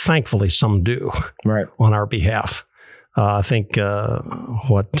bullets. Thankfully, some do on our behalf. I think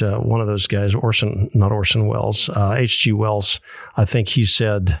one of those guys, H.G. Wells, I think he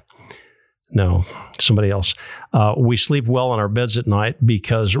said, no, somebody else. We sleep well in our beds at night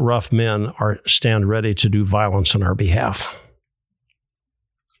because rough men stand ready to do violence on our behalf.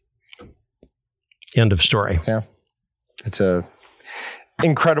 End of story. Yeah. It's a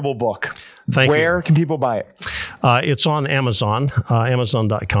incredible book. Thank you. Where can people buy it? It's on Amazon,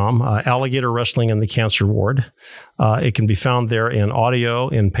 Amazon.com, Alligator Wrestling and the Cancer Ward. It can be found there in audio,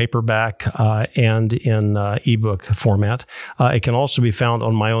 in paperback, and in ebook format. It can also be found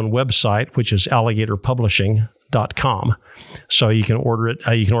on my own website, which is alligatorpublishing.com. So you can order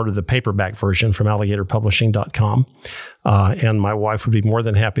it. You can order the paperback version from alligatorpublishing.com. And my wife would be more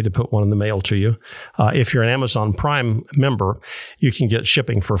than happy to put one in the mail to you. If you're an Amazon Prime member, you can get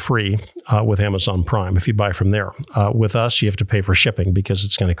shipping for free with Amazon Prime if you buy from there. With us, you have to pay for shipping because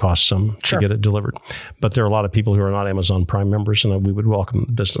it's going to cost some to get it delivered. But there are a lot of people who are not Amazon Prime members, and we would welcome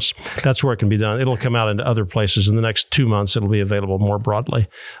the business. That's where it can be done. It'll come out into other places. In the next 2 months, it'll be available more broadly.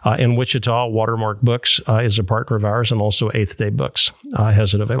 In Wichita, Watermark Books is a partner of ours, and also Eighth Day Books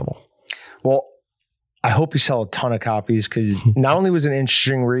has it available. Well, I hope you sell a ton of copies, because not only was it an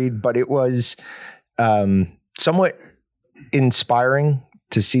interesting read, but it was somewhat inspiring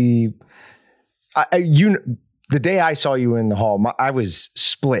to see. The day I saw you in the hall, I was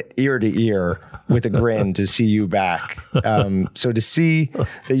split ear to ear with a grin to see you back. So to see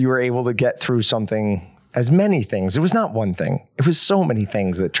that you were able to get through something, as many things, it was not one thing. It was so many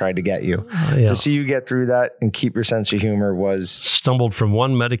things that tried to get you. To see you get through that and keep your sense of humor was... Stumbled from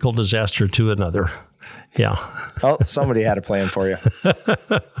one medical disaster to another. Yeah. Well, somebody had a plan for you.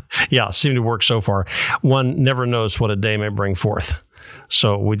 Yeah, it seemed to work so far. One never knows what a day may bring forth.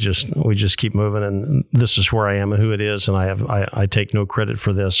 So we just keep moving, and this is where I am and who it is, and I take no credit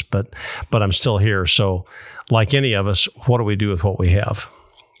for this, but I'm still here. So like any of us, what do we do with what we have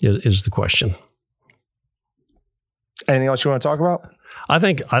is the question. Anything else you want to talk about? I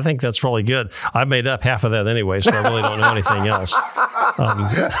think that's probably good. I made up half of that anyway, so I really don't know anything else.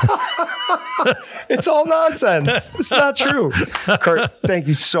 It's all nonsense. It's not true. Curt, thank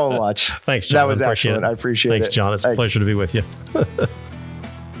you so much. Thanks, John. That was excellent. I appreciate it. Thanks, John. It's a pleasure to be with you.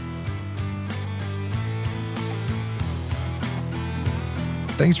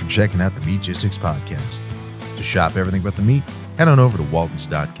 Thanks for checking out the Meatgistics podcast. To shop everything but the meat, head on over to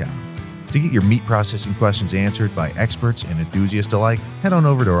waltons.com. To get your meat processing questions answered by experts and enthusiasts alike, head on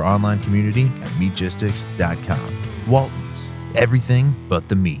over to our online community at meatgistics.com. Waltons, everything but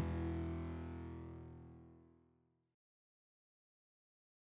the meat.